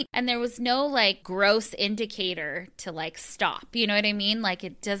lead paint. And there was no gross indicator to stop. You know what I mean?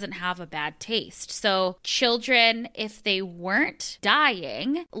 It doesn't have a bad taste. So children, if they weren't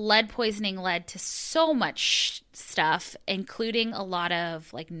dying, lead poisoning led to so much stuff, including a lot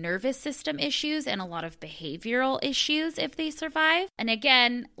of nervous system issues and a lot of behavioral issues if they survive. And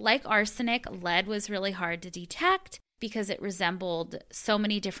again, like arsenic, lead was really hard to detect because it resembled so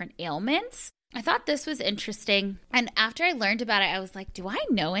many different ailments. I thought this was interesting. And after I learned about it, I was like, do I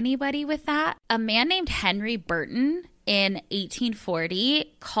know anybody with that? A man named Henry Burton in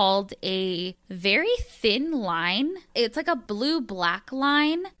 1840 called a very thin line. It's a blue-black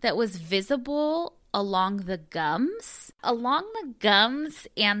line that was visible along the gums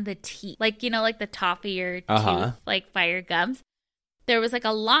and the teeth. The top of your tooth, by your gums. There was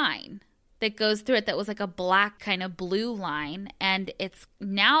a line that goes through it that was a black kind of blue line, and it's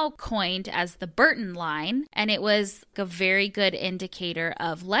now coined as the Burton line, and it was a very good indicator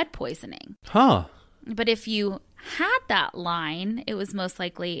of lead poisoning. Huh. But if you had that line, it was most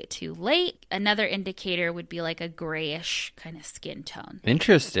likely too late. Another indicator would be a grayish kind of skin tone.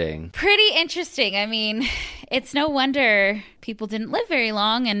 Interesting. Pretty interesting. I mean, it's no wonder people didn't live very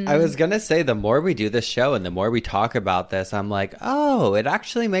long. And I was going to say, the more we do this show and the more we talk about this, I'm like, oh, it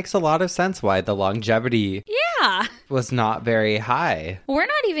actually makes a lot of sense why the longevity was not very high. We're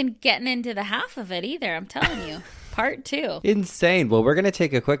not even getting into the half of it either, I'm telling you. Part 2. Insane. Well, we're going to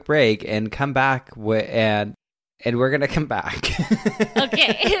take a quick break and come back and we're going to come back.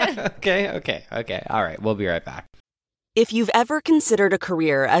 Okay. Okay. All right. We'll be right back. If you've ever considered a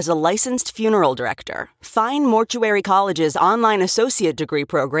career as a licensed funeral director, Fine Mortuary College's online associate degree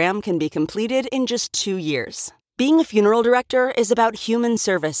program can be completed in just 2 years. Being a funeral director is about human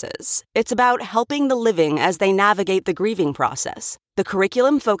services. It's about helping the living as they navigate the grieving process. The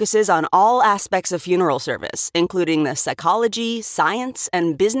curriculum focuses on all aspects of funeral service, including the psychology, science,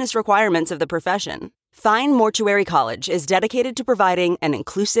 and business requirements of the profession. Fine Mortuary College is dedicated to providing an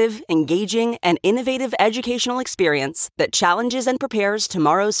inclusive, engaging, and innovative educational experience that challenges and prepares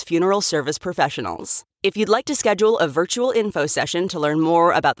tomorrow's funeral service professionals. If you'd like to schedule a virtual info session to learn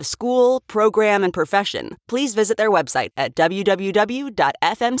more about the school, program, and profession, please visit their website at www.fmc.edu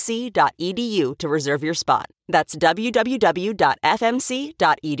to reserve your spot. That's www.fmc.edu.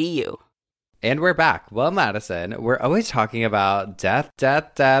 And we're back. Well, Madison, we're always talking about death.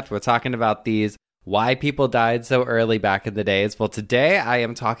 We're talking about these Why people died so early back in the days? Well, today I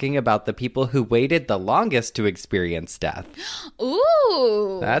am talking about the people who waited the longest to experience death.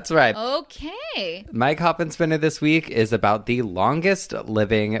 Ooh. That's right. Okay. My Coffin Spinner this week is about the longest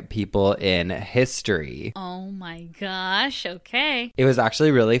living people in history. Oh my gosh. Okay. It was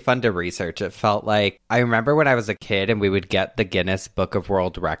actually really fun to research. It felt like, I remember when I was a kid and we would get the Guinness Book of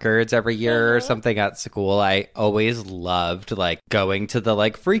World Records every year or something at school. I always loved like going to the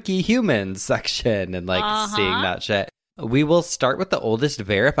like freaky humans section and like seeing that shit. We will start with the oldest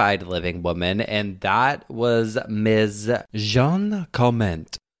verified living woman, and that was Ms. Jeanne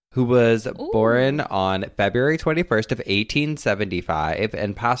Calment, who was born on February 21st of 1875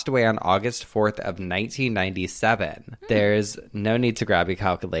 and passed away on August 4th of 1997. There's no need to grab your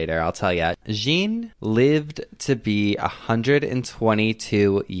calculator, I'll tell you. Jeanne lived to be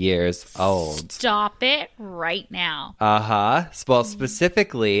 122 years old. Stop it right now. Well,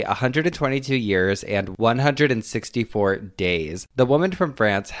 specifically 122 years and 164 days. The woman from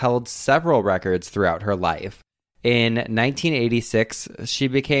France held several records throughout her life. In 1986, she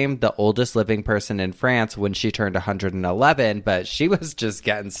became the oldest living person in France when she turned 111, but she was just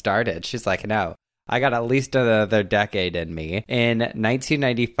getting started. She's like, no, I got at least another decade in me. In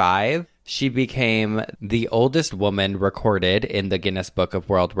 1995, she became the oldest woman recorded in the Guinness Book of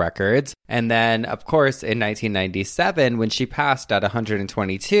World Records. And then, of course, in 1997, when she passed at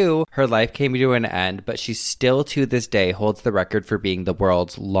 122, her life came to an end, but she still to this day holds the record for being the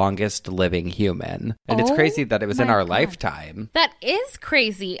world's longest living human. And it's crazy that it was in our lifetime. That is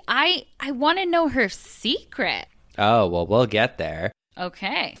crazy. I want to know her secret. Oh, well, we'll get there.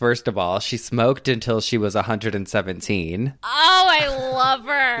 Okay. First of all, she smoked until she was 117. Oh, I love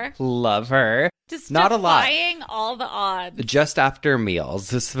her. Love her. Just not a lot. Defying all the odds. Just after meals,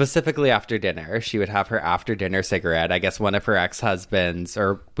 specifically after dinner, she would have her after dinner cigarette. I guess one of her ex-husbands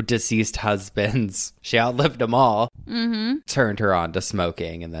or deceased husbands, she outlived them all, turned her on to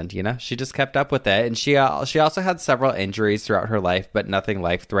smoking. And then, you know, she just kept up with it. And she also had several injuries throughout her life, but nothing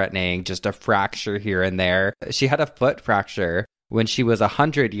life-threatening, just a fracture here and there. She had a foot fracture when she was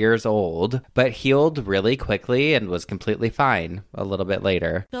 100 years old, but healed really quickly and was completely fine a little bit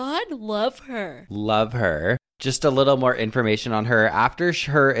later. God love her. Love her. Just a little more information on her. After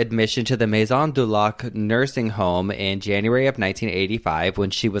her admission to the Maison du Lac nursing home in January of 1985, when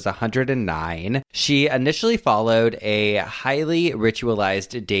she was 109, she initially followed a highly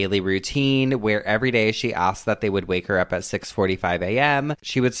ritualized daily routine where every day she asked that they would wake her up at 6:45 a.m.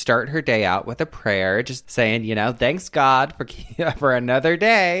 She would start her day out with a prayer, just saying, you know, thanks God for another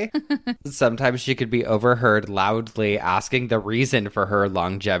day. Sometimes she could be overheard loudly asking the reason for her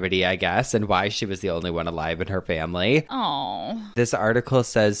longevity, I guess, and why she was the only one alive in her family. Oh. This article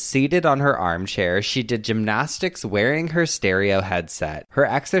says, seated on her armchair, she did gymnastics wearing her stereo headset. Her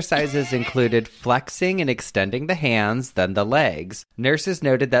exercises included flexing and extending the hands, then the legs. Nurses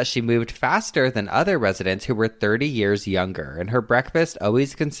noted that she moved faster than other residents who were 30 years younger, and her breakfast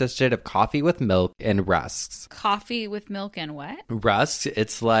always consisted of coffee with milk and rusks. Coffee with milk and what? Rusks,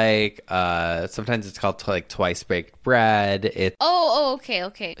 it's like, sometimes it's called like twice baked bread.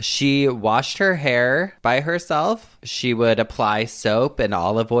 Okay. She washed her hair by herself. She would apply soap and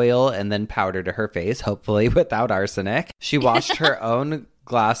olive oil and then powder to her face, hopefully without arsenic. She washed her own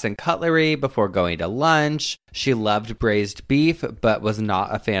glass and cutlery before going to lunch. She loved braised beef, but was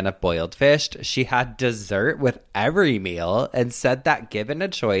not a fan of boiled fish. She had dessert with every meal and said that given a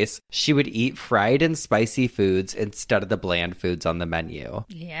choice, she would eat fried and spicy foods instead of the bland foods on the menu.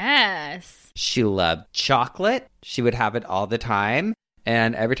 Yes. She loved chocolate. She would have it all the time.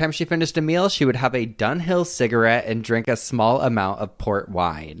 And every time she finished a meal, she would have a Dunhill cigarette and drink a small amount of port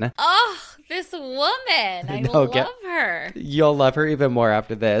wine. Oh, this woman. I love her. You'll love her even more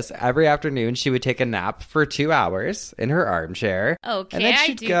after this. Every afternoon, she would take a nap for 2 hours in her armchair. Okay, and then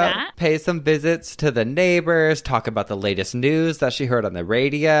she'd go pay some visits to the neighbors, talk about the latest news that she heard on the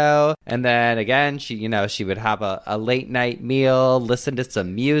radio. And then again, she would have a late night meal, listen to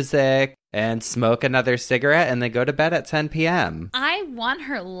some music, and smoke another cigarette, and then go to bed at 10 p.m. I want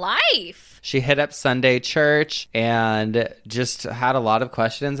her life. She hit up Sunday church and just had a lot of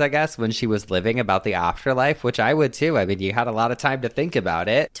questions, I guess, when she was living about the afterlife, which I would too. I mean, you had a lot of time to think about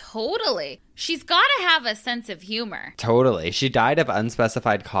it. Totally. She's got to have a sense of humor. Totally. She died of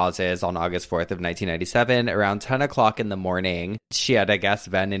unspecified causes on August 4th of 1997, around 10 o'clock in the morning. She had, I guess,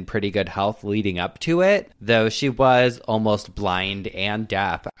 been in pretty good health leading up to it, though she was almost blind and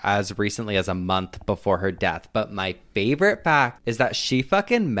deaf as recently as a month before her death. But my favorite fact is that she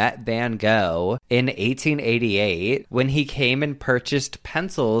fucking met Van Gogh in 1888 when he came and purchased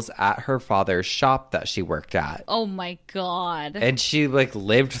pencils at her father's shop that she worked at. Oh my God. And she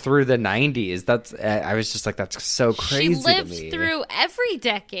lived through the 90s 90s. I was just like, that's so crazy. She lived to me. through every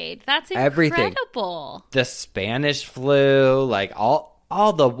decade. That's incredible. The Spanish flu, like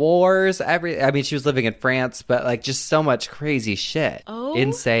all the wars, I mean, she was living in France, but like just so much crazy shit. Oh,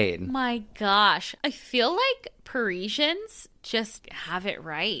 insane. My gosh. I feel like Parisians just have it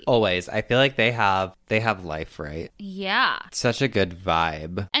right. Always. I feel like they have life right. Yeah. Such a good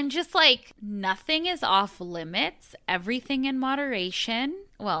vibe. And just like nothing is off limits, everything in moderation.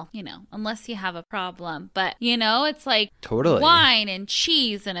 Well, unless you have a problem. But, it's like totally wine and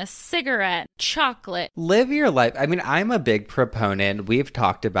cheese and a cigarette, chocolate. Live your life. I mean, I'm a big proponent. We've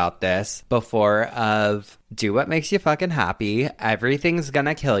talked about this before of do what makes you fucking happy. Everything's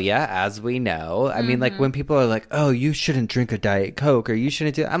gonna kill you, as we know. I mean, like when people are like, oh, you shouldn't drink a Diet Coke or you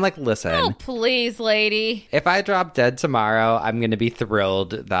shouldn't do. I'm like, listen. Oh, please, lady. If I drop dead tomorrow, I'm gonna be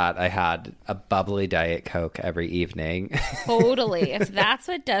thrilled that I had a bubbly Diet Coke every evening. Totally. If that's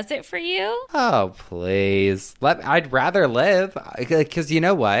what does it for you. Oh, please. I'd rather live. Because you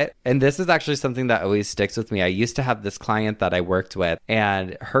know what? And this is actually something that always sticks with me. I used to have this client that I worked with,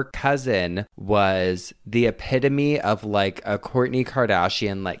 and her cousin was the epitome of like a Kourtney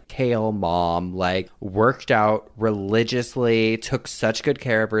Kardashian, like kale mom, like worked out religiously, took such good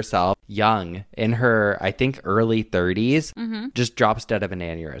care of herself, young, in her, I think, early 30s, just drops dead of an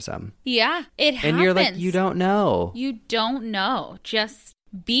aneurysm. Yeah, it happens. And you're like, you don't know. You don't know. Just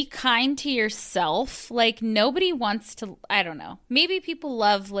be kind to yourself. Like, nobody wants to, I don't know. Maybe people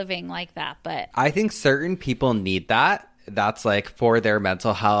love living like that, but I think certain people need that. That's like for their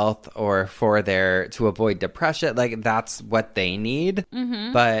mental health or to avoid depression. Like that's what they need.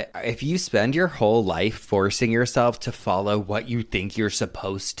 But if you spend your whole life forcing yourself to follow what you think you're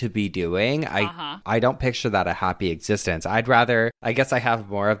supposed to be doing, I don't picture that a happy existence. I'd rather, I guess I have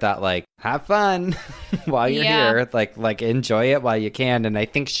more of that, like, have fun while you're here. Like enjoy it while you can. And I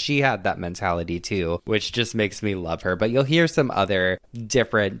think she had that mentality too, which just makes me love her. But you'll hear some other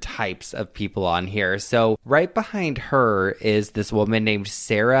different types of people on here. So right behind her is this woman named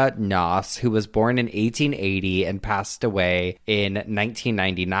Sarah Noss, who was born in 1880 and passed away in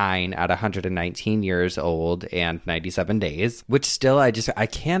 1999 at 119 years old and 97 days, which still I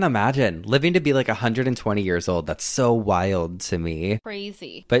can't imagine living to be like 120 years old. That's so wild to me.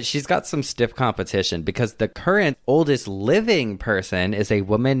 Crazy. But she's got some stiff competition because the current oldest living person is a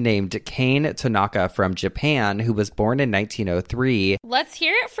woman named Kane Tanaka from Japan, who was born in 1903. Let's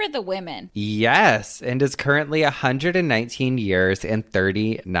hear it for the women. Yes, and is currently 119 years and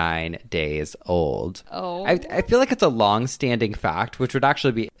 39 days old. Oh. I feel like it's a long-standing fact, which would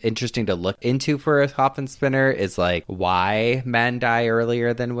actually be interesting to look into for a coffin spinner, is like why men die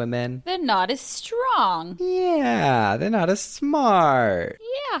earlier than women. They're not as strong. Yeah, they're not as smart.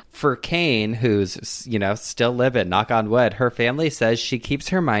 Yeah. For Kane, who's, still living, knock on wood, her family says she keeps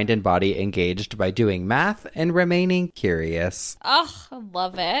her mind and body engaged by doing math and remaining curious. Oh, I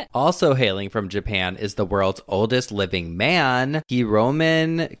love it. Also hailing from Japan is the world's oldest living man,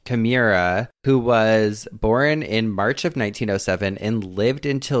 Hiromin Kimura, who was born in March of 1907 and lived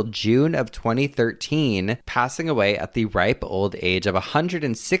until June of 2013, passing away at the ripe old age of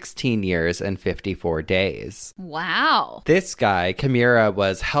 116 years and 54 days. Wow. This guy, Kimura,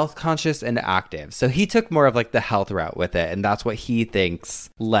 was health conscious and active, so he took more of like the health route with it, and that's what he thinks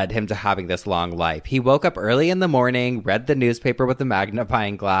led him to having this long life. He woke up early in the morning, read the newspaper with a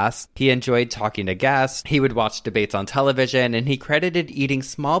magnifying glass. He enjoyed talking to guests. He would watch debates on television, and he credited eating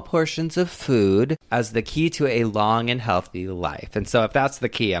small portions of food as the key to a long and healthy life. And so if that's the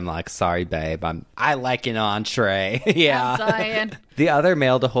key, I'm like, sorry, babe, I like an entree. Yeah. I'm dying. The other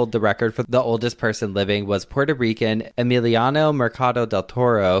male to hold the record for the oldest person living was Puerto Rican Emiliano Mercado del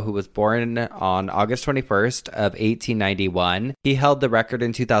Toro, who was born on August 21st of 1891. He held the record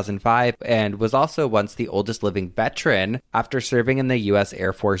in 2005 and was also once the oldest living veteran after serving in the U.S.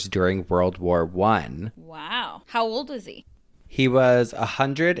 Air Force during World War I. Wow. How old was he? He was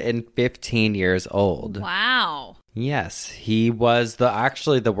 115 years old. Wow. Yes, he was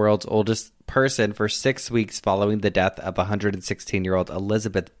actually the world's oldest person for 6 weeks following the death of 116-year-old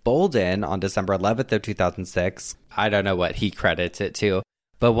Elizabeth Bolden on December 11th of 2006. I don't know what he credits it to.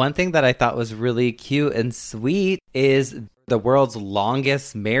 But one thing that I thought was really cute and sweet is the world's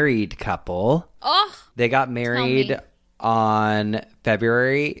longest married couple. Oh, they got married on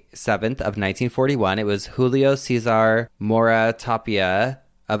February 7th of 1941. It was Julio Cesar Mora Tapia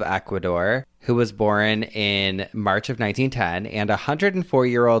of Ecuador, who was born in March of 1910, and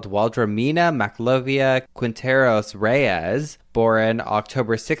 104-year-old Waldromina Maclovia Quinteros Reyes, born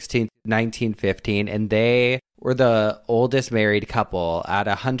October 16th, 1915, and they were the oldest married couple at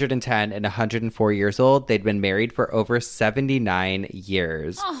 110 and 104 years old. They'd been married for over 79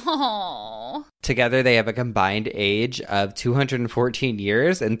 years. Oh. Together, they have a combined age of 214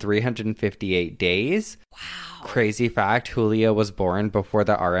 years and 358 days. Wow. Crazy fact, Julio was born before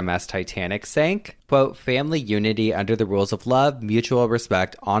the RMS Titanic sank. Quote, family unity under the rules of love, mutual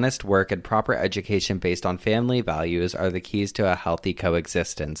respect, honest work, and proper education based on family values are the keys to a healthy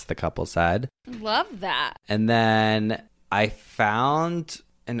coexistence, the couple said. Love that. And then I found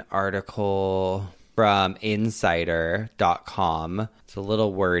an article from insider.com. It's a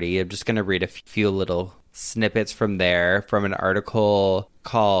little wordy. I'm just going to read a few little snippets from there, from an article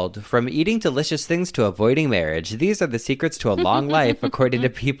called From Eating Delicious Things to Avoiding Marriage. These are the secrets to a long life, according to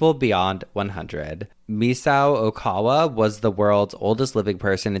people beyond 100. Misao Okawa was the world's oldest living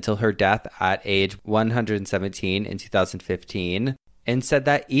person until her death at age 117 in 2015. And said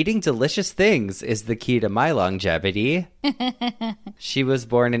that eating delicious things is the key to my longevity. She was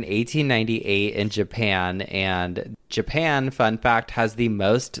born in 1898 in Japan, and Japan, fun fact, has the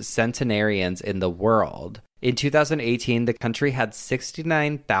most centenarians in the world. In 2018, the country had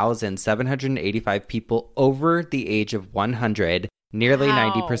 69,785 people over the age of 100, nearly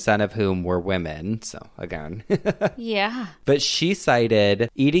Wow. 90% of whom were women. So, again. Yeah. But she cited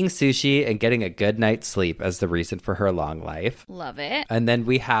eating sushi and getting a good night's sleep as the reason for her long life. Love it. And then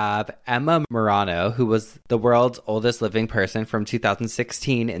we have Emma Murano, who was the world's oldest living person from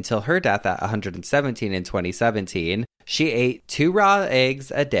 2016 until her death at 117 in 2017. She ate 2 raw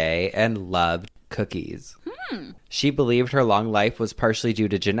eggs a day and loved cookies. She believed her long life was partially due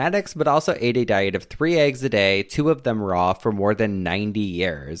to genetics, but also ate a diet of 3 eggs a day, 2 of them raw, for more than 90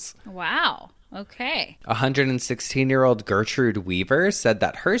 years. Wow. Okay. 116-year-old Gertrude Weaver said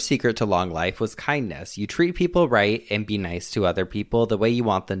that her secret to long life was kindness. You treat people right and be nice to other people the way you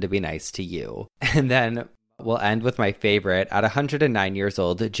want them to be nice to you. And then we'll end with my favorite. At 109 years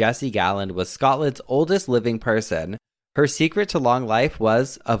old, Jessie Galland was Scotland's oldest living person. Her secret to long life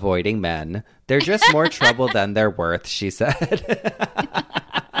was avoiding men. They're just more trouble than they're worth, she said.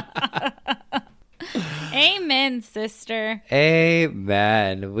 Amen, sister.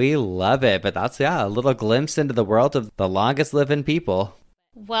 Amen. We love it. But that's, a little glimpse into the world of the longest living people.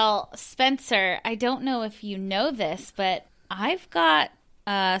 Well, Spencer, I don't know if you know this, but I've got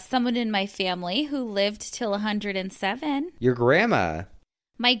someone in my family who lived till 107. Your grandma.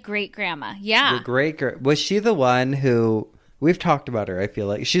 My great-grandma, yeah. Was she the one who... We've talked about her, I feel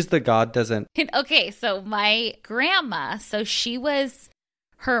like. She's the God doesn't... Okay, so my grandma, so she was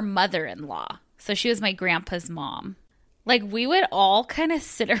her mother-in-law. So she was my grandpa's mom. Like, we would all kind of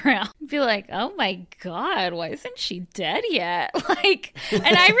sit around and be like, oh my God, why isn't she dead yet? Like, and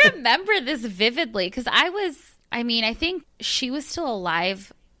I remember this vividly because I think she was still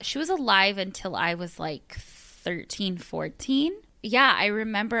alive. She was alive until I was like 13, 14. Yeah, I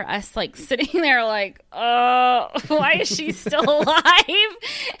remember us like sitting there like, oh, why is she still alive?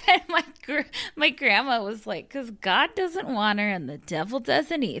 And my grandma was like, because God doesn't want her and the devil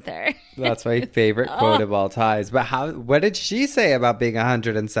doesn't either. That's my favorite quote of all times. But what did she say about being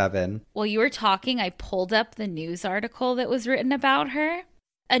 107? While you were talking, I pulled up the news article that was written about her.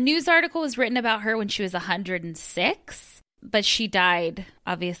 A news article was written about her when she was 106, but she died,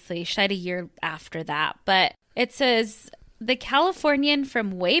 obviously. She died a year after that. But it says... The Californian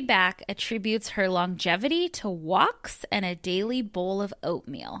from way back attributes her longevity to walks and a daily bowl of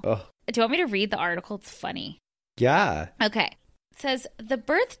oatmeal. Ugh. Do you want me to read the article? It's funny. Yeah. Okay. It says, the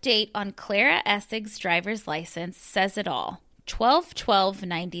birth date on Clara Essig's driver's license says it all.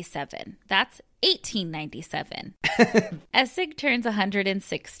 12/12/97. That's 1897. Essig turns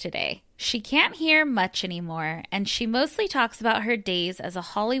 106 today. She can't hear much anymore, and she mostly talks about her days as a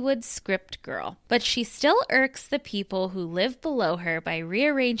Hollywood script girl. But she still irks the people who live below her by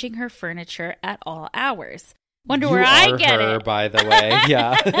rearranging her furniture at all hours. Wonder where I get her, it. by the way.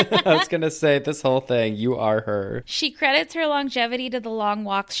 Yeah. I was going to say this whole thing. You are her. She credits her longevity to the long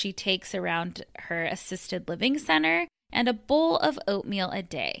walks she takes around her assisted living center and a bowl of oatmeal a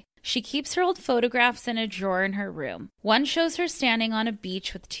day. She keeps her old photographs in a drawer in her room. One shows her standing on a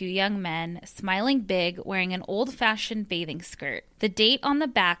beach with 2 young men, smiling big, wearing an old-fashioned bathing skirt. The date on the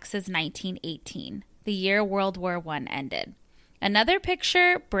back says 1918, the year World War I ended. Another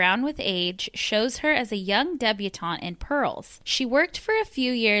picture, brown with age, shows her as a young debutante in pearls. She worked for a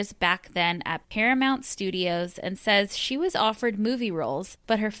few years back then at Paramount Studios and says she was offered movie roles,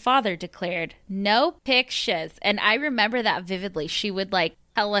 but her father declared, no pictures. And I remember that vividly. She would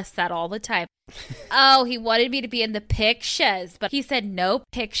tell us that all the time. Oh, he wanted me to be in the pictures, but he said no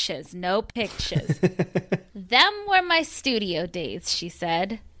pictures, no pictures. Them were my studio days, she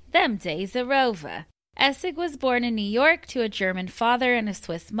said. Them days are over. Essig was born in New York to a German father and a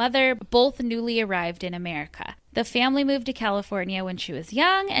Swiss mother, both newly arrived in America. The family moved to California when she was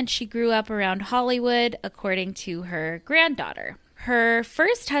young, and she grew up around Hollywood, according to her granddaughter. Her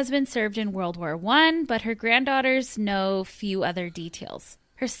first husband served in World War I, but her granddaughters know few other details.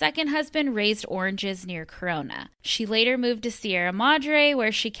 Her second husband raised oranges near Corona. She later moved to Sierra Madre,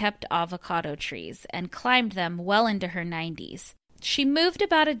 where she kept avocado trees and climbed them well into her 90s. She moved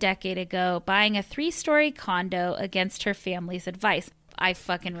about a decade ago, buying a 3-story condo against her family's advice. I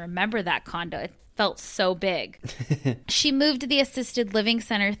fucking remember that condo. It felt so big. She moved to the assisted living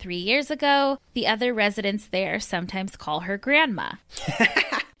center 3 years ago. The other residents there sometimes call her grandma.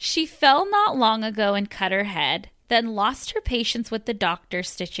 She fell not long ago and cut her head, then lost her patience with the doctor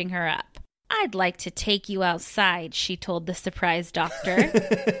stitching her up. "I'd like to take you outside," she told the surprised doctor.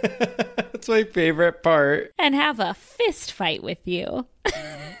 That's my favorite part. "And have a fist fight with you."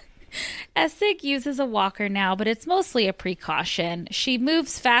 Essig uses a walker now, but it's mostly a precaution. She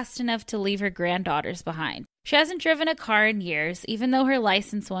moves fast enough to leave her granddaughters behind. She hasn't driven a car in years, even though her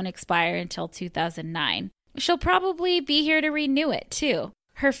license won't expire until 2009. She'll probably be here to renew it, too.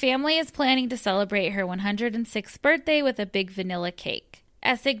 Her family is planning to celebrate her 106th birthday with a big vanilla cake.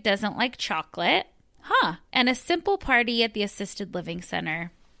 Essig doesn't like chocolate. And a simple party at the assisted living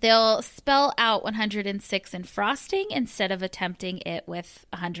center. They'll spell out 106 in frosting instead of attempting it with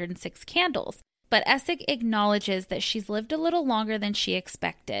 106 candles. But Essig acknowledges that she's lived a little longer than she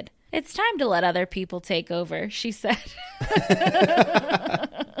expected. "It's time to let other people take over," she said.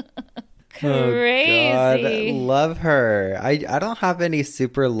 Crazy. Oh God, love her. I don't have any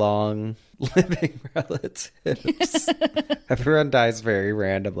super long living relatives. Everyone dies very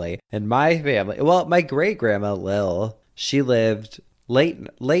randomly. And my family, well, my great grandma Lil, she lived late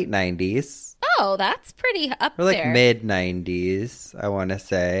 90s. Oh, that's pretty up or like there. Mid 90s, I want to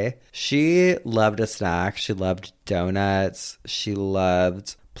say. She loved a snack. She loved donuts. She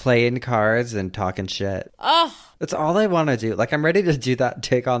loved playing cards and talking shit. Oh, that's all I want to do. Like, I'm ready to do that,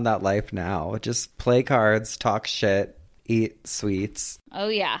 take on that life now. Just play cards, talk shit, eat sweets. Oh,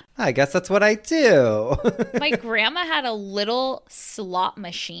 yeah. I guess that's what I do. My grandma had a little slot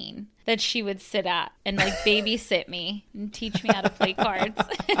machine that she would sit at and like babysit me and teach me how to play cards.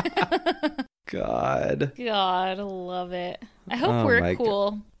 God, I love it. I hope we're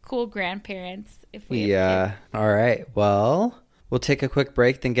cool grandparents if we have kids. All right. Well, we'll take a quick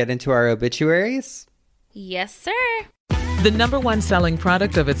break, then get into our obituaries. Yes, sir. The #1 selling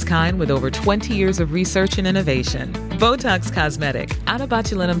product of its kind with over 20 years of research and innovation. Botox Cosmetic,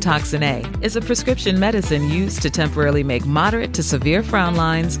 onabotulinum toxin A, is a prescription medicine used to temporarily make moderate to severe frown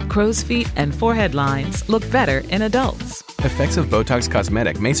lines, crow's feet, and forehead lines look better in adults. Effects of Botox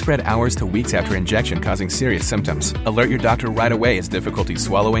Cosmetic may spread hours to weeks after injection, causing serious symptoms. Alert your doctor right away as difficulty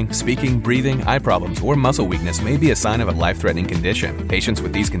swallowing, speaking, breathing, eye problems, or muscle weakness may be a sign of a life-threatening condition. Patients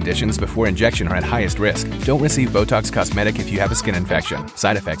with these conditions before injection are at highest risk. Don't receive Botox Cosmetic if you have a skin infection.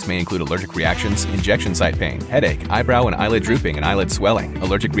 Side effects may include allergic reactions, injection site pain, headache, eyebrow and eyelid drooping, and eyelid swelling.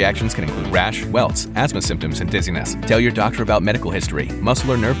 Allergic reactions can include rash, welts, asthma symptoms, and dizziness. Tell your doctor about medical history,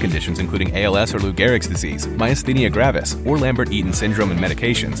 muscle or nerve conditions including ALS or Lou Gehrig's disease, myasthenia gravis, or Lambert-Eaton syndrome, and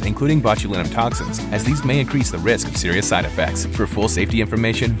medications, including botulinum toxins, as these may increase the risk of serious side effects. For full safety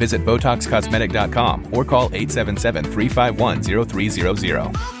information, visit BotoxCosmetic.com or call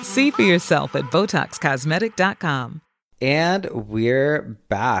 877-351-0300. See for yourself at BotoxCosmetic.com. And we're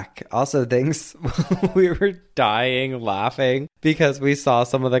back. Also, thanks. We were dying laughing because we saw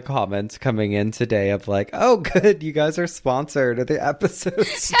some of the comments coming in today of like, oh, good, you guys are sponsored, or the episode's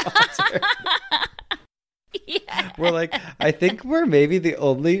sponsored. Yeah. We're like, I think we're maybe the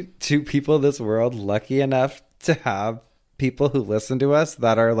only two people in this world lucky enough to have people who listen to us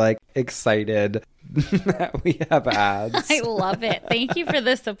that are like excited that we have ads. I love it. Thank you for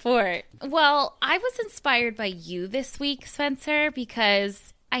the support. Well, I was inspired by you this week, Spencer,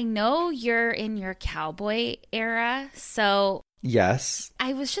 because I know you're in your cowboy era. So yes,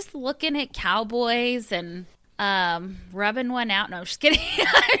 I was just looking at cowboys and rubbing one out. No, I'm just kidding.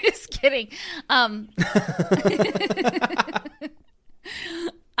 I'm just kidding.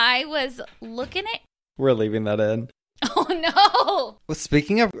 I was looking at... We're leaving that in. Oh, no. Well,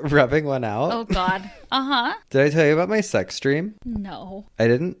 speaking of rubbing one out. Oh, God. Uh-huh. Did I tell you about my sex dream? No. I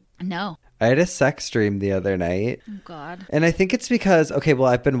didn't? No. I had a sex dream the other night. Oh, God. And I think it's because, okay, well,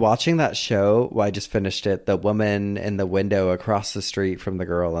 I've been watching that show. Well, I just finished it. The woman in the window across the street from the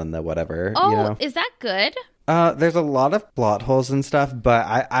girl and the whatever. Oh, you know? Is that good? There's a lot of plot holes and stuff, but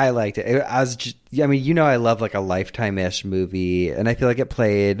I liked it. I love like a Lifetime-ish movie, and I feel like it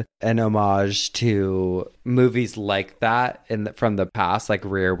played an homage to movies like that from the past, like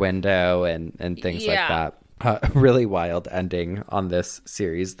Rear Window and things like that. Really wild ending on this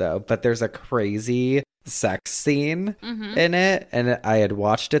series, though. But there's a crazy sex scene in it, and I had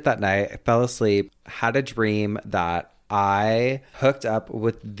watched it that night. I fell asleep, had a dream that I hooked up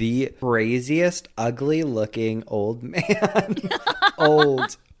with the craziest, ugly looking old man.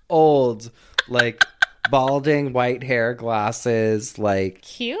 old, like balding, white hair, glasses, like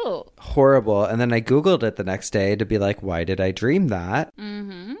cute, horrible. And then I Googled it the next day to be like, why did I dream that?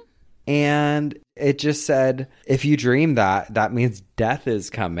 And it just said, if you dream that, that means death is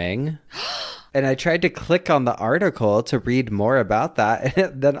coming. And I tried to click on the article to read more about that,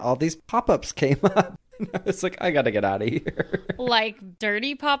 and then all these pop-ups came up. I was like, I gotta get out of here. Like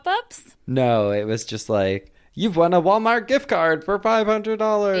dirty pop-ups? No, it was just like, you've won a Walmart gift card for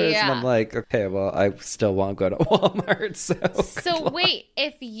 $500. Yeah. And I'm like, okay, well, I still won't go to Walmart. So wait,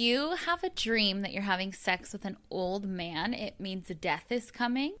 if you have a dream that you're having sex with an old man, it means death is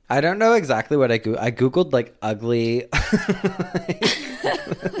coming? I don't know exactly what I Googled like ugly.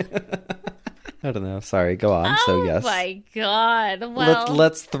 I don't know. Sorry. Go on. So yes. Oh my God. Well,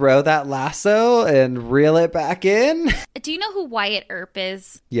 let's throw that lasso and reel it back in. Do you know who Wyatt Earp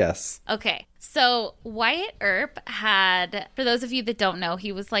is? Yes. Okay. So Wyatt Earp had, for those of you that don't know,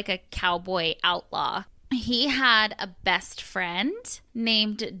 he was like a cowboy outlaw. He had a best friend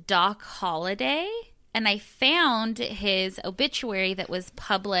named Doc Holliday. And I found his obituary that was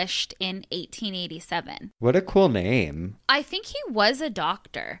published in 1887. What a cool name. I think he was a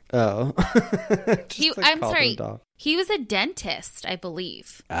doctor. Oh. I'm sorry. He was a dentist, I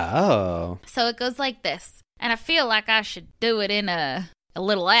believe. Oh. So it goes like this. And I feel like I should do it in a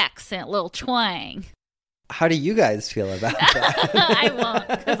little accent, little twang. How do you guys feel about that? I won't,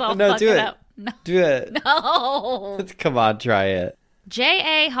 because I'll fuck it up. No. Do it. No. Come on, try it.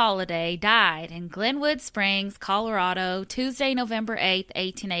 J.A. Holliday died in Glenwood Springs, Colorado, Tuesday, November 8th,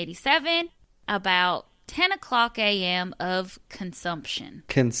 1887, about 10 o'clock a.m. of consumption.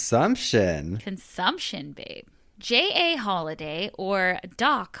 Consumption, babe. J.A. Holliday, or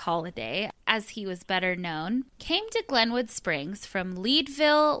Doc Holliday, as he was better known, came to Glenwood Springs from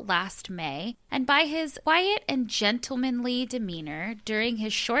Leadville last May, and by his quiet and gentlemanly demeanor during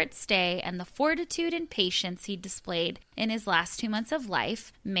his short stay and the fortitude and patience he displayed in his last 2 months of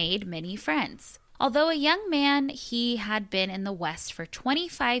life, made many friends. Although a young man, he had been in the West for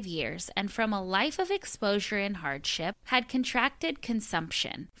 25 years and from a life of exposure and hardship had contracted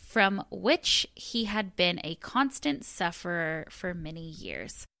consumption, from which he had been a constant sufferer for many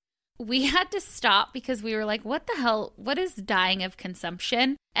years. We had to stop because we were like, what the hell? What is dying of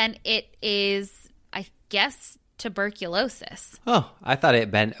consumption? And it is, I guess, tuberculosis. Oh, I thought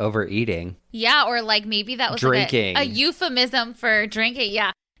it meant overeating. Yeah, or like maybe that was drinking. Like a euphemism for drinking.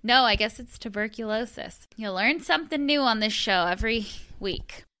 Yeah. No, I guess it's tuberculosis. You learn something new on this show every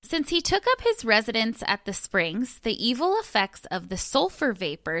week. Since he took up his residence at the springs, the evil effects of the sulfur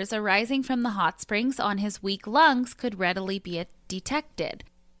vapors arising from the hot springs on his weak lungs could readily be detected.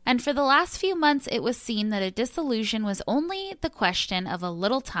 And for the last few months, it was seen that a dissolution was only the question of a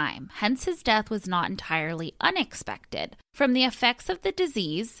little time. Hence, his death was not entirely unexpected. From the effects of the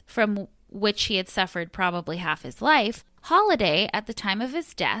disease, from which he had suffered probably half his life, Holliday, at the time of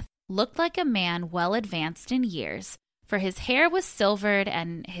his death, looked like a man well advanced in years, for his hair was silvered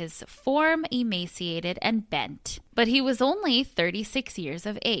and his form emaciated and bent, but he was only 36 years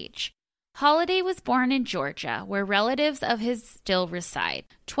of age. Holliday was born in Georgia, where relatives of his still reside.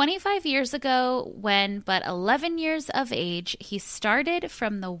 25 years ago, when but 11 years of age, he started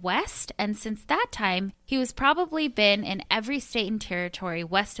from the West, and since that time, he was probably been in every state and territory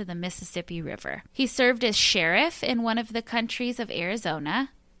west of the Mississippi River. He served as sheriff in one of the counties of Arizona,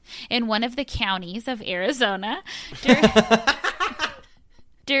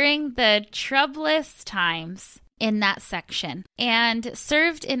 during the troublous times in that section, and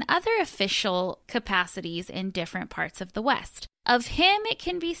served in other official capacities in different parts of the West. Of him, it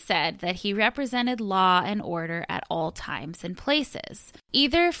can be said that he represented law and order at all times and places,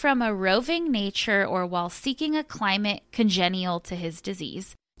 either from a roving nature or while seeking a climate congenial to his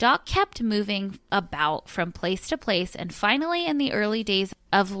disease. Doc kept moving about from place to place and finally in the early days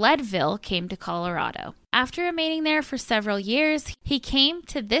of Leadville came to Colorado. After remaining there for several years, he came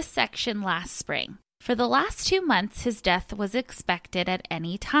to this section last spring. For the last 2 months, his death was expected at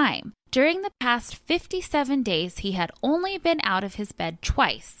any time. During the past 57 days, he had only been out of his bed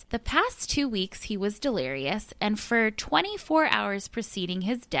twice. The past 2 weeks, he was delirious, and for 24 hours preceding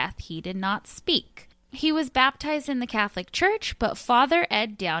his death, he did not speak. He was baptized in the Catholic Church, but Father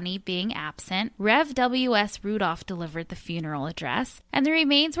Ed Downey being absent, Rev. W.S. Rudolph delivered the funeral address, and the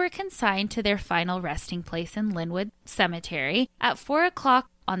remains were consigned to their final resting place in Linwood Cemetery at 4 o'clock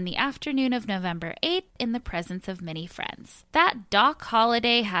on the afternoon of November 8th in the presence of many friends. That Doc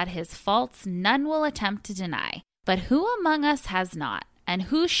Holliday had his faults none will attempt to deny, but who among us has not, and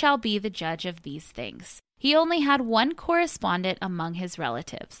who shall be the judge of these things? He only had one correspondent among his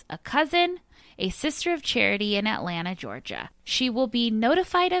relatives, a cousin, a sister of charity in Atlanta, Georgia. She will be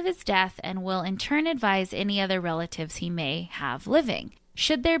notified of his death and will in turn advise any other relatives he may have living.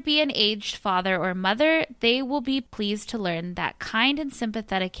 Should there be an aged father or mother, they will be pleased to learn that kind and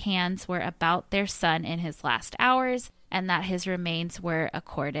sympathetic hands were about their son in his last hours and that his remains were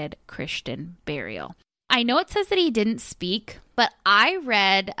accorded Christian burial. I know it says that he didn't speak, but I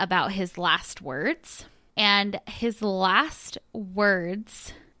read about his last words, and his last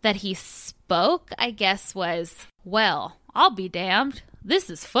words that he spoke, I guess, was, "Well, I'll be damned. This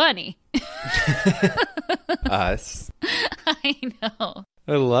is funny." Us. I know.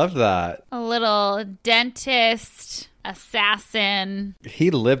 I love that. A little dentist, assassin.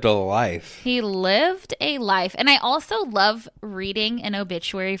 He lived a life. He lived a life. And I also love reading an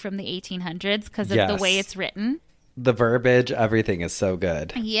obituary from the 1800s because of the way it's written. The verbiage, everything is so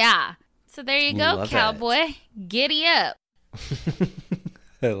good. Yeah. So there you go, cowboy. Giddy up.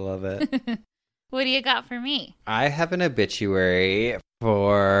 I love it. What do you got for me? I have an obituary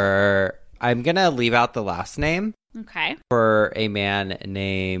for... I'm going to leave out the last name. Okay. For a man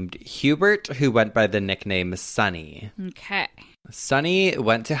named Hubert who went by the nickname Sonny. Okay. Sonny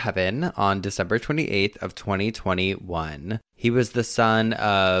went to heaven on December 28th of 2021. He was the son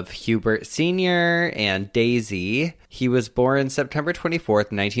of Hubert Sr. and Daisy. He was born September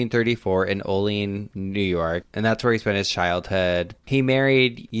 24th, 1934 in Olean, New York, and that's where he spent his childhood. He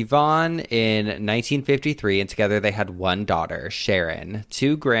married Yvonne in 1953, and together they had one daughter, Sharon,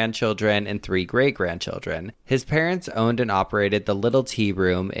 2 grandchildren, and 3 great-grandchildren. His parents owned and operated the Little Tea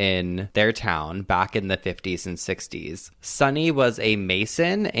Room in their town back in the 50s and 60s. Sonny was a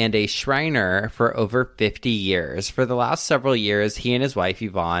mason and a Shriner for over 50 years. For the last several years, he and his wife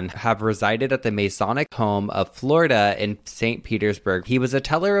Yvonne have resided at the Masonic home of Florida in St. Petersburg. He was a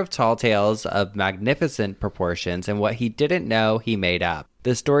teller of tall tales of magnificent proportions, and what he didn't know, he made up.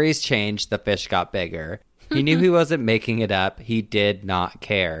 The stories changed, the fish got bigger. He knew he wasn't making it up. He did not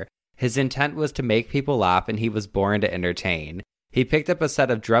care. His intent was to make people laugh, and he was born to entertain. He picked up a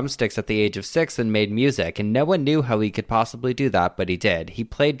set of drumsticks at the age of 6 and made music, and no one knew how he could possibly do that, but he did. He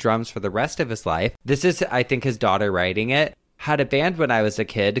played drums for the rest of his life. This is, I think, his daughter writing it. Had a band when I was a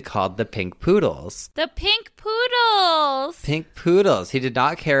kid called the Pink Poodles. The Pink Poodles! Pink Poodles. He did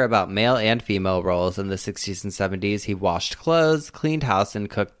not care about male and female roles in the 60s and 70s. He washed clothes, cleaned house, and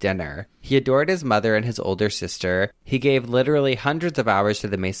cooked dinner. He adored his mother and his older sister. He gave literally hundreds of hours to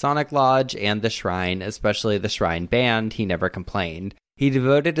the Masonic Lodge and the Shrine, especially the Shrine Band. He never complained. He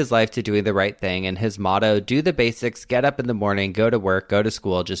devoted his life to doing the right thing, and his motto, do the basics, get up in the morning, go to work, go to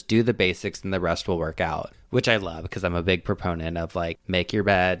school, just do the basics and the rest will work out. Which I love because I'm a big proponent of like, make your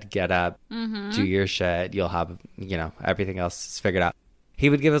bed, get up, do your shit, you'll have, everything else is figured out. He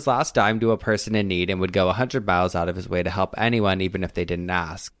would give his last dime to a person in need and would go 100 miles out of his way to help anyone, even if they didn't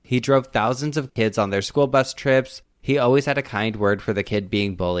ask. He drove thousands of kids on their school bus trips. He always had a kind word for the kid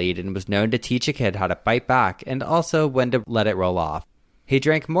being bullied and was known to teach a kid how to fight back and also when to let it roll off. He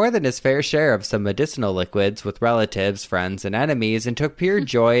drank more than his fair share of some medicinal liquids with relatives, friends, and enemies and took pure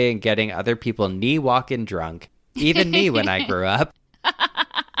joy in getting other people knee-walking drunk. Even me when I grew up.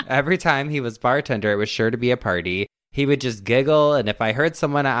 Every time he was bartender, it was sure to be a party. He would just giggle, and if I heard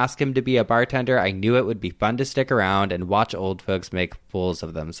someone ask him to be a bartender, I knew it would be fun to stick around and watch old folks make fools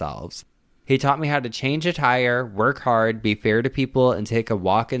of themselves. He taught me how to change a tire, work hard, be fair to people, and take a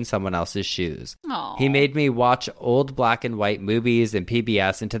walk in someone else's shoes. Aww. He made me watch old black and white movies and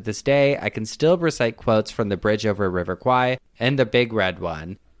PBS, and to this day, I can still recite quotes from The Bridge Over River Kwai and The Big Red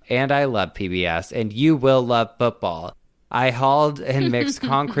One. And I love PBS, and you will love football. I hauled and mixed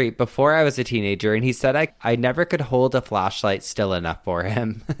concrete before I was a teenager, and he said I never could hold a flashlight still enough for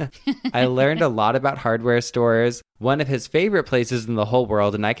him. I learned a lot about hardware stores, one of his favorite places in the whole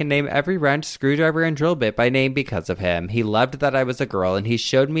world, and I can name every wrench, screwdriver, and drill bit by name because of him. He loved that I was a girl, and he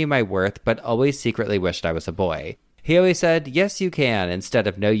showed me my worth, but always secretly wished I was a boy. He always said, yes, you can, instead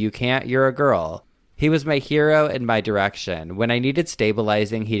of no, you can't, you're a girl. He was my hero and my direction. When I needed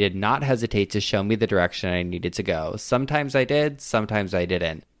stabilizing, he did not hesitate to show me the direction I needed to go. Sometimes I did, sometimes I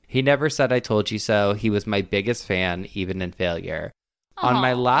didn't. He never said I told you so. He was my biggest fan, even in failure. Aww. On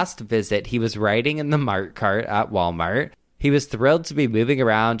my last visit, he was riding in the Mart cart at Walmart. He was thrilled to be moving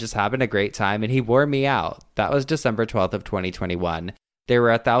around, just having a great time, and he wore me out. That was December 12th of 2021. There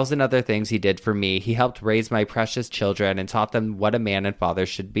were 1,000 other things he did for me. He helped raise my precious children and taught them what a man and father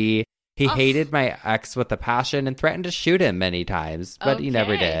should be. He hated my ex with a passion and threatened to shoot him many times, but he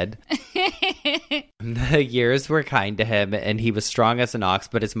never did. The years were kind to him, and he was strong as an ox,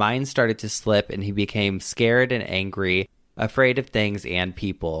 but his mind started to slip, and he became scared and angry, afraid of things and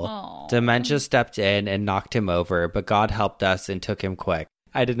people. Aww. Dementia stepped in and knocked him over, but God helped us and took him quick.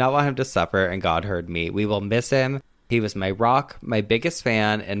 I did not want him to suffer, and God heard me. We will miss him. He was my rock, my biggest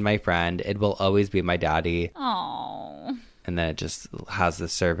fan, and my friend. It will always be my daddy. Aww. And then it just has the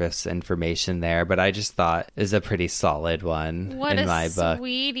service information there, but I just thought is a pretty solid one in my book.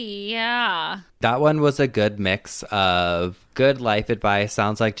 Sweetie, yeah. That one was a good mix of good life advice,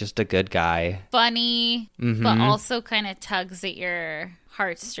 sounds like just a good guy. Funny, but also kind of tugs at your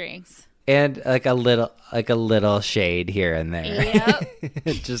heartstrings. And like a little shade here and there. Yep.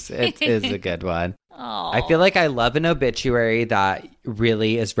 It is a good one. Aww. I feel like I love an obituary that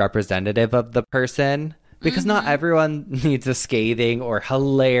really is representative of the person. Because not everyone needs a scathing or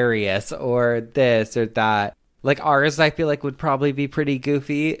hilarious or this or that. Like ours, I feel like would probably be pretty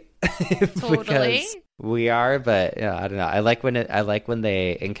goofy. Totally. Because we are, but yeah, I don't know. I like when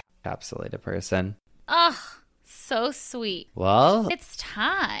they encapsulate a person. Oh, so sweet. Well, It's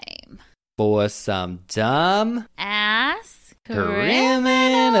time for some dumb ass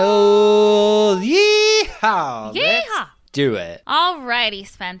criminal. Yeehaw! Yeehaw! Let's do it. Alrighty,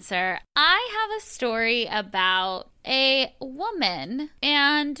 Spencer. I have a story about a woman.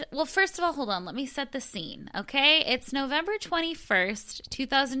 And, well, first of all, hold on. Let me set the scene, okay? It's November 21st,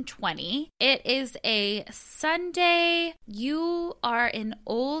 2020. It is a Sunday. You are an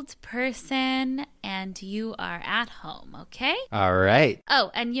old person and you are at home, okay? All right.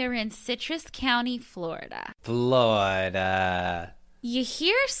 Oh, and you're in Citrus County, Florida. Florida. You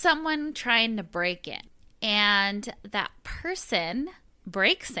hear someone trying to break in. And that person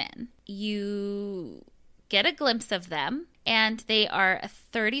breaks in. You get a glimpse of them, and they are a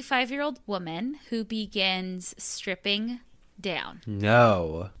 35-year-old woman who begins stripping down.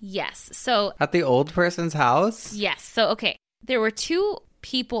 No. Yes. So at the old person's house? Yes. So, okay. There were two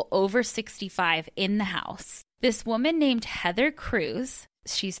people over 65 in the house. This woman named Heather Cruz,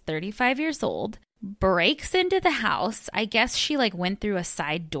 she's 35 years old, breaks into the house. I guess she went through a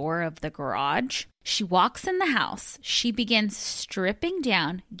side door of the garage. She walks in the house. She begins stripping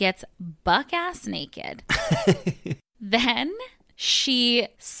down, gets buck-ass naked. Then she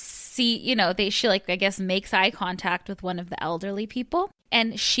I guess makes eye contact with one of the elderly people.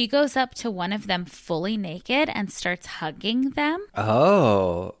 And she goes up to one of them fully naked and starts hugging them.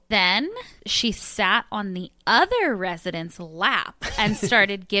 Oh. Then she sat on the other resident's lap and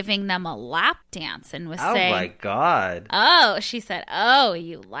started giving them a lap dance and was saying, oh my God. Oh, she said, oh,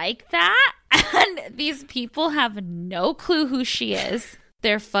 you like that? And these people have no clue who she is.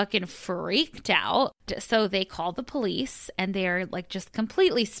 They're fucking freaked out. So they call the police and they're just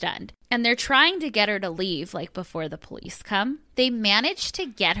completely stunned. And they're trying to get her to leave before the police come. They manage to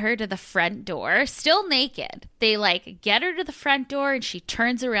get her to the front door, still naked. They get her to the front door and she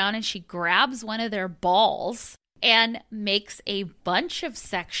turns around and she grabs one of their balls and makes a bunch of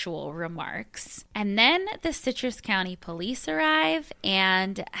sexual remarks. And then the Citrus County police arrive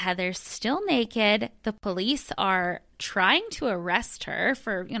and Heather's still naked. The police are trying to arrest her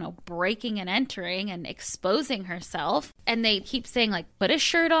for, breaking and entering and exposing herself. And they keep saying put a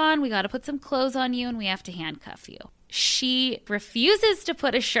shirt on, we got to put some clothes on you, and we have to handcuff you. She refuses to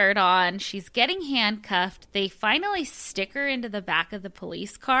put a shirt on. She's getting handcuffed. They finally stick her into the back of the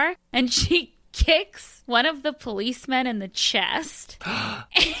police car and she kicks one of the policemen in the chest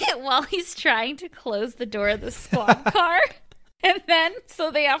while he's trying to close the door of the squad car. And then,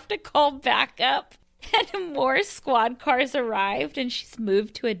 so they have to call backup, and more squad cars arrived, and she's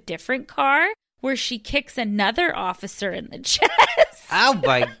moved to a different car where she kicks another officer in the chest. Oh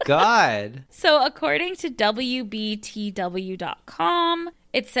my God. So according to WBTW.com,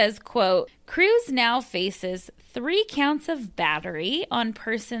 it says, quote, Cruz now faces 3 counts of battery on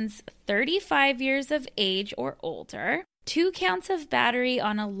persons 35 years of age or older, 2 counts of battery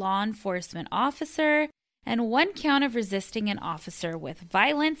on a law enforcement officer, and 1 count of resisting an officer with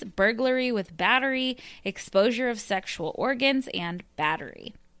violence, burglary with battery, exposure of sexual organs, and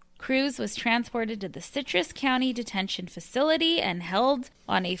battery. Cruz was transported to the Citrus County Detention Facility and held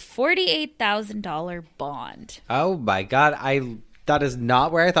on a $48,000 bond. Oh my God. That is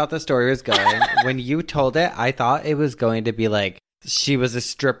not where I thought the story was going. When you told it, I thought it was going to be she was a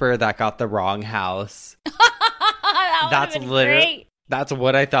stripper that got the wrong house. That's literally great. That's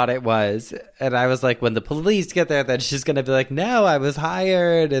what I thought it was. And I was like, when the police get there, then she's going to be like, no, I was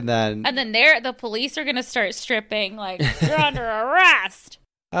hired. And then the police are going to start stripping, like, you're under arrest.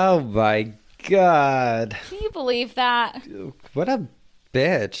 Oh my God. Can you believe that? What a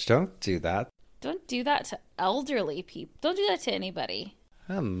bitch. Don't do that. Don't do that to elderly people. Don't do that to anybody.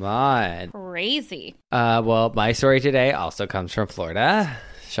 Come on. Crazy. Well, my story today also comes from Florida.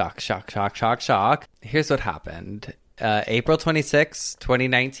 Shock, shock, shock, shock, shock. Here's what happened. April 26,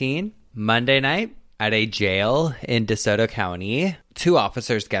 2019, Monday night at a jail in DeSoto County. 2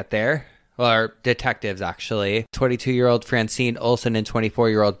 officers get there. Or detectives, actually. 22-year-old Francine Olson and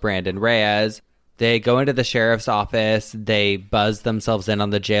 24-year-old Brandon Reyes. They go into the sheriff's office. They buzz themselves in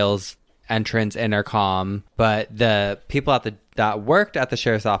on the jail's entrance intercom. But the people that worked at the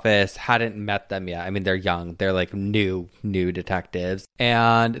sheriff's office hadn't met them yet. I mean, they're young. They're like new detectives.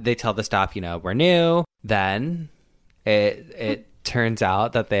 And they tell the staff, we're new. Then it turns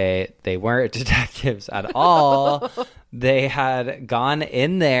out that they weren't detectives at all. They had gone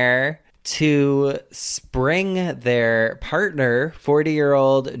in there to spring their partner,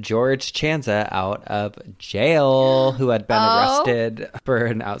 40-year-old George Chanza, out of jail, who had been arrested for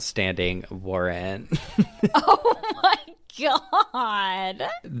an outstanding warrant. Oh my God.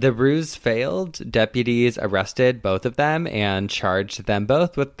 The ruse failed. Deputies arrested both of them and charged them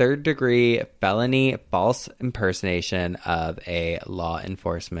both with 3rd-degree felony false impersonation of a law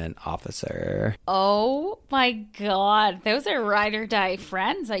enforcement officer. Oh my God. Those are ride or die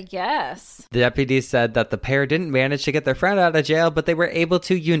friends, I guess. The deputies said that the pair didn't manage to get their friend out of jail, but they were able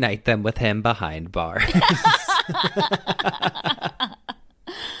to unite them with him behind bars.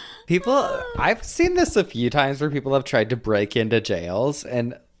 I've seen this a few times where people have tried to break into jails,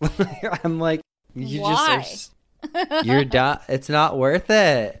 and I'm like, Why? you're done. It's not worth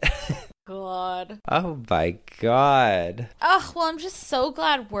it. God. Oh my God. Oh, well, I'm just so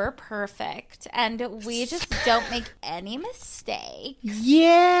glad we're perfect and we just don't make any mistakes.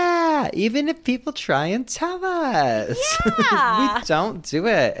 Yeah. Even if people try and tell us. Yeah. We don't do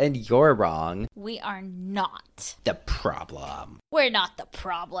it. And you're wrong. We are not the problem. We're not the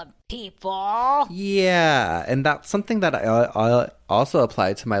problem, people. Yeah. And that's something that I also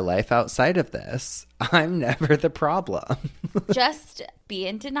apply to my life outside of this. I'm never the problem. Just be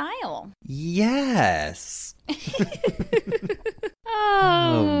in denial. Yes.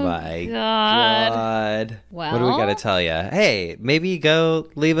 Oh my God. Well, what do we got to tell you? Hey, maybe go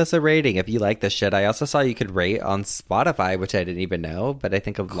leave us a rating if you like this shit. I also saw you could rate on Spotify, which I didn't even know, but I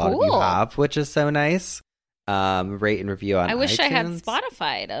think a lot of you have, which is so nice. Rate and review on iTunes. I wish I had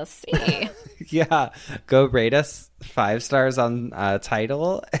Spotify to see. Yeah. Go rate us 5 stars on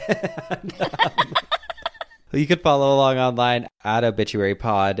Tidal. And, you could follow along online at Obituary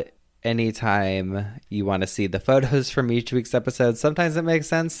Pod anytime you want to see the photos from each week's episode. Sometimes it makes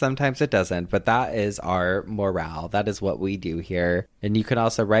sense, sometimes it doesn't, but that is our morale. That is what we do here. And you can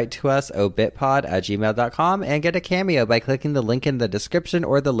also write to us, obitpod@gmail.com, and get a cameo by clicking the link in the description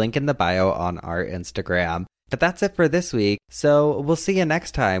or the link in the bio on our Instagram. But that's it for this week, so we'll see you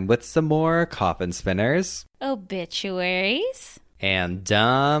next time with some more coffin spinners, obituaries, and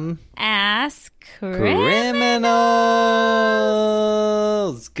dumb ass criminals.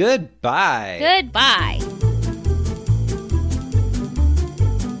 Goodbye. Goodbye.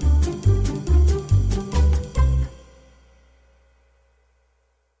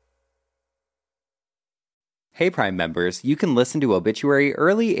 Hey Prime members, you can listen to Obituary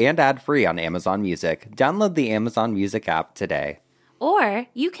early and ad-free on Amazon Music. Download the Amazon Music app today. Or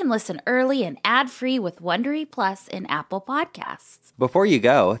you can listen early and ad-free with Wondery Plus in Apple Podcasts. Before you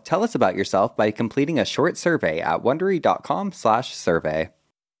go, tell us about yourself by completing a short survey at Wondery.com/survey.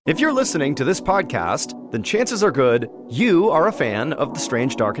 If you're listening to this podcast, then chances are good you are a fan of The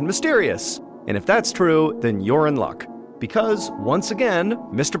Strange, Dark, and Mysterious. And if that's true, then you're in luck. Because, once again,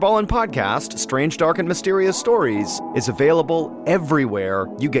 Mr. Ballin' Podcast, Strange, Dark, and Mysterious Stories, is available everywhere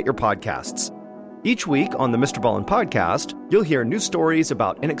you get your podcasts. Each week on the Mr. Ballin' Podcast, you'll hear new stories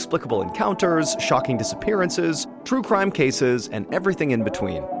about inexplicable encounters, shocking disappearances, true crime cases, and everything in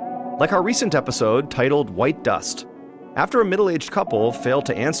between. Like our recent episode titled White Dust. After a middle-aged couple fail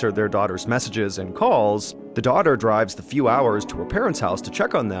to answer their daughter's messages and calls, the daughter drives the few hours to her parents' house to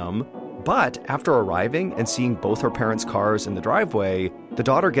check on them. But after arriving and seeing both her parents' cars in the driveway, the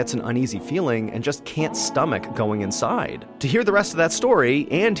daughter gets an uneasy feeling and just can't stomach going inside. To hear the rest of that story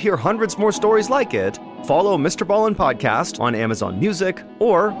and hear hundreds more stories like it, follow Mr. Ballin' Podcast on Amazon Music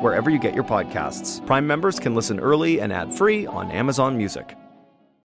or wherever you get your podcasts. Prime members can listen early and ad-free on Amazon Music.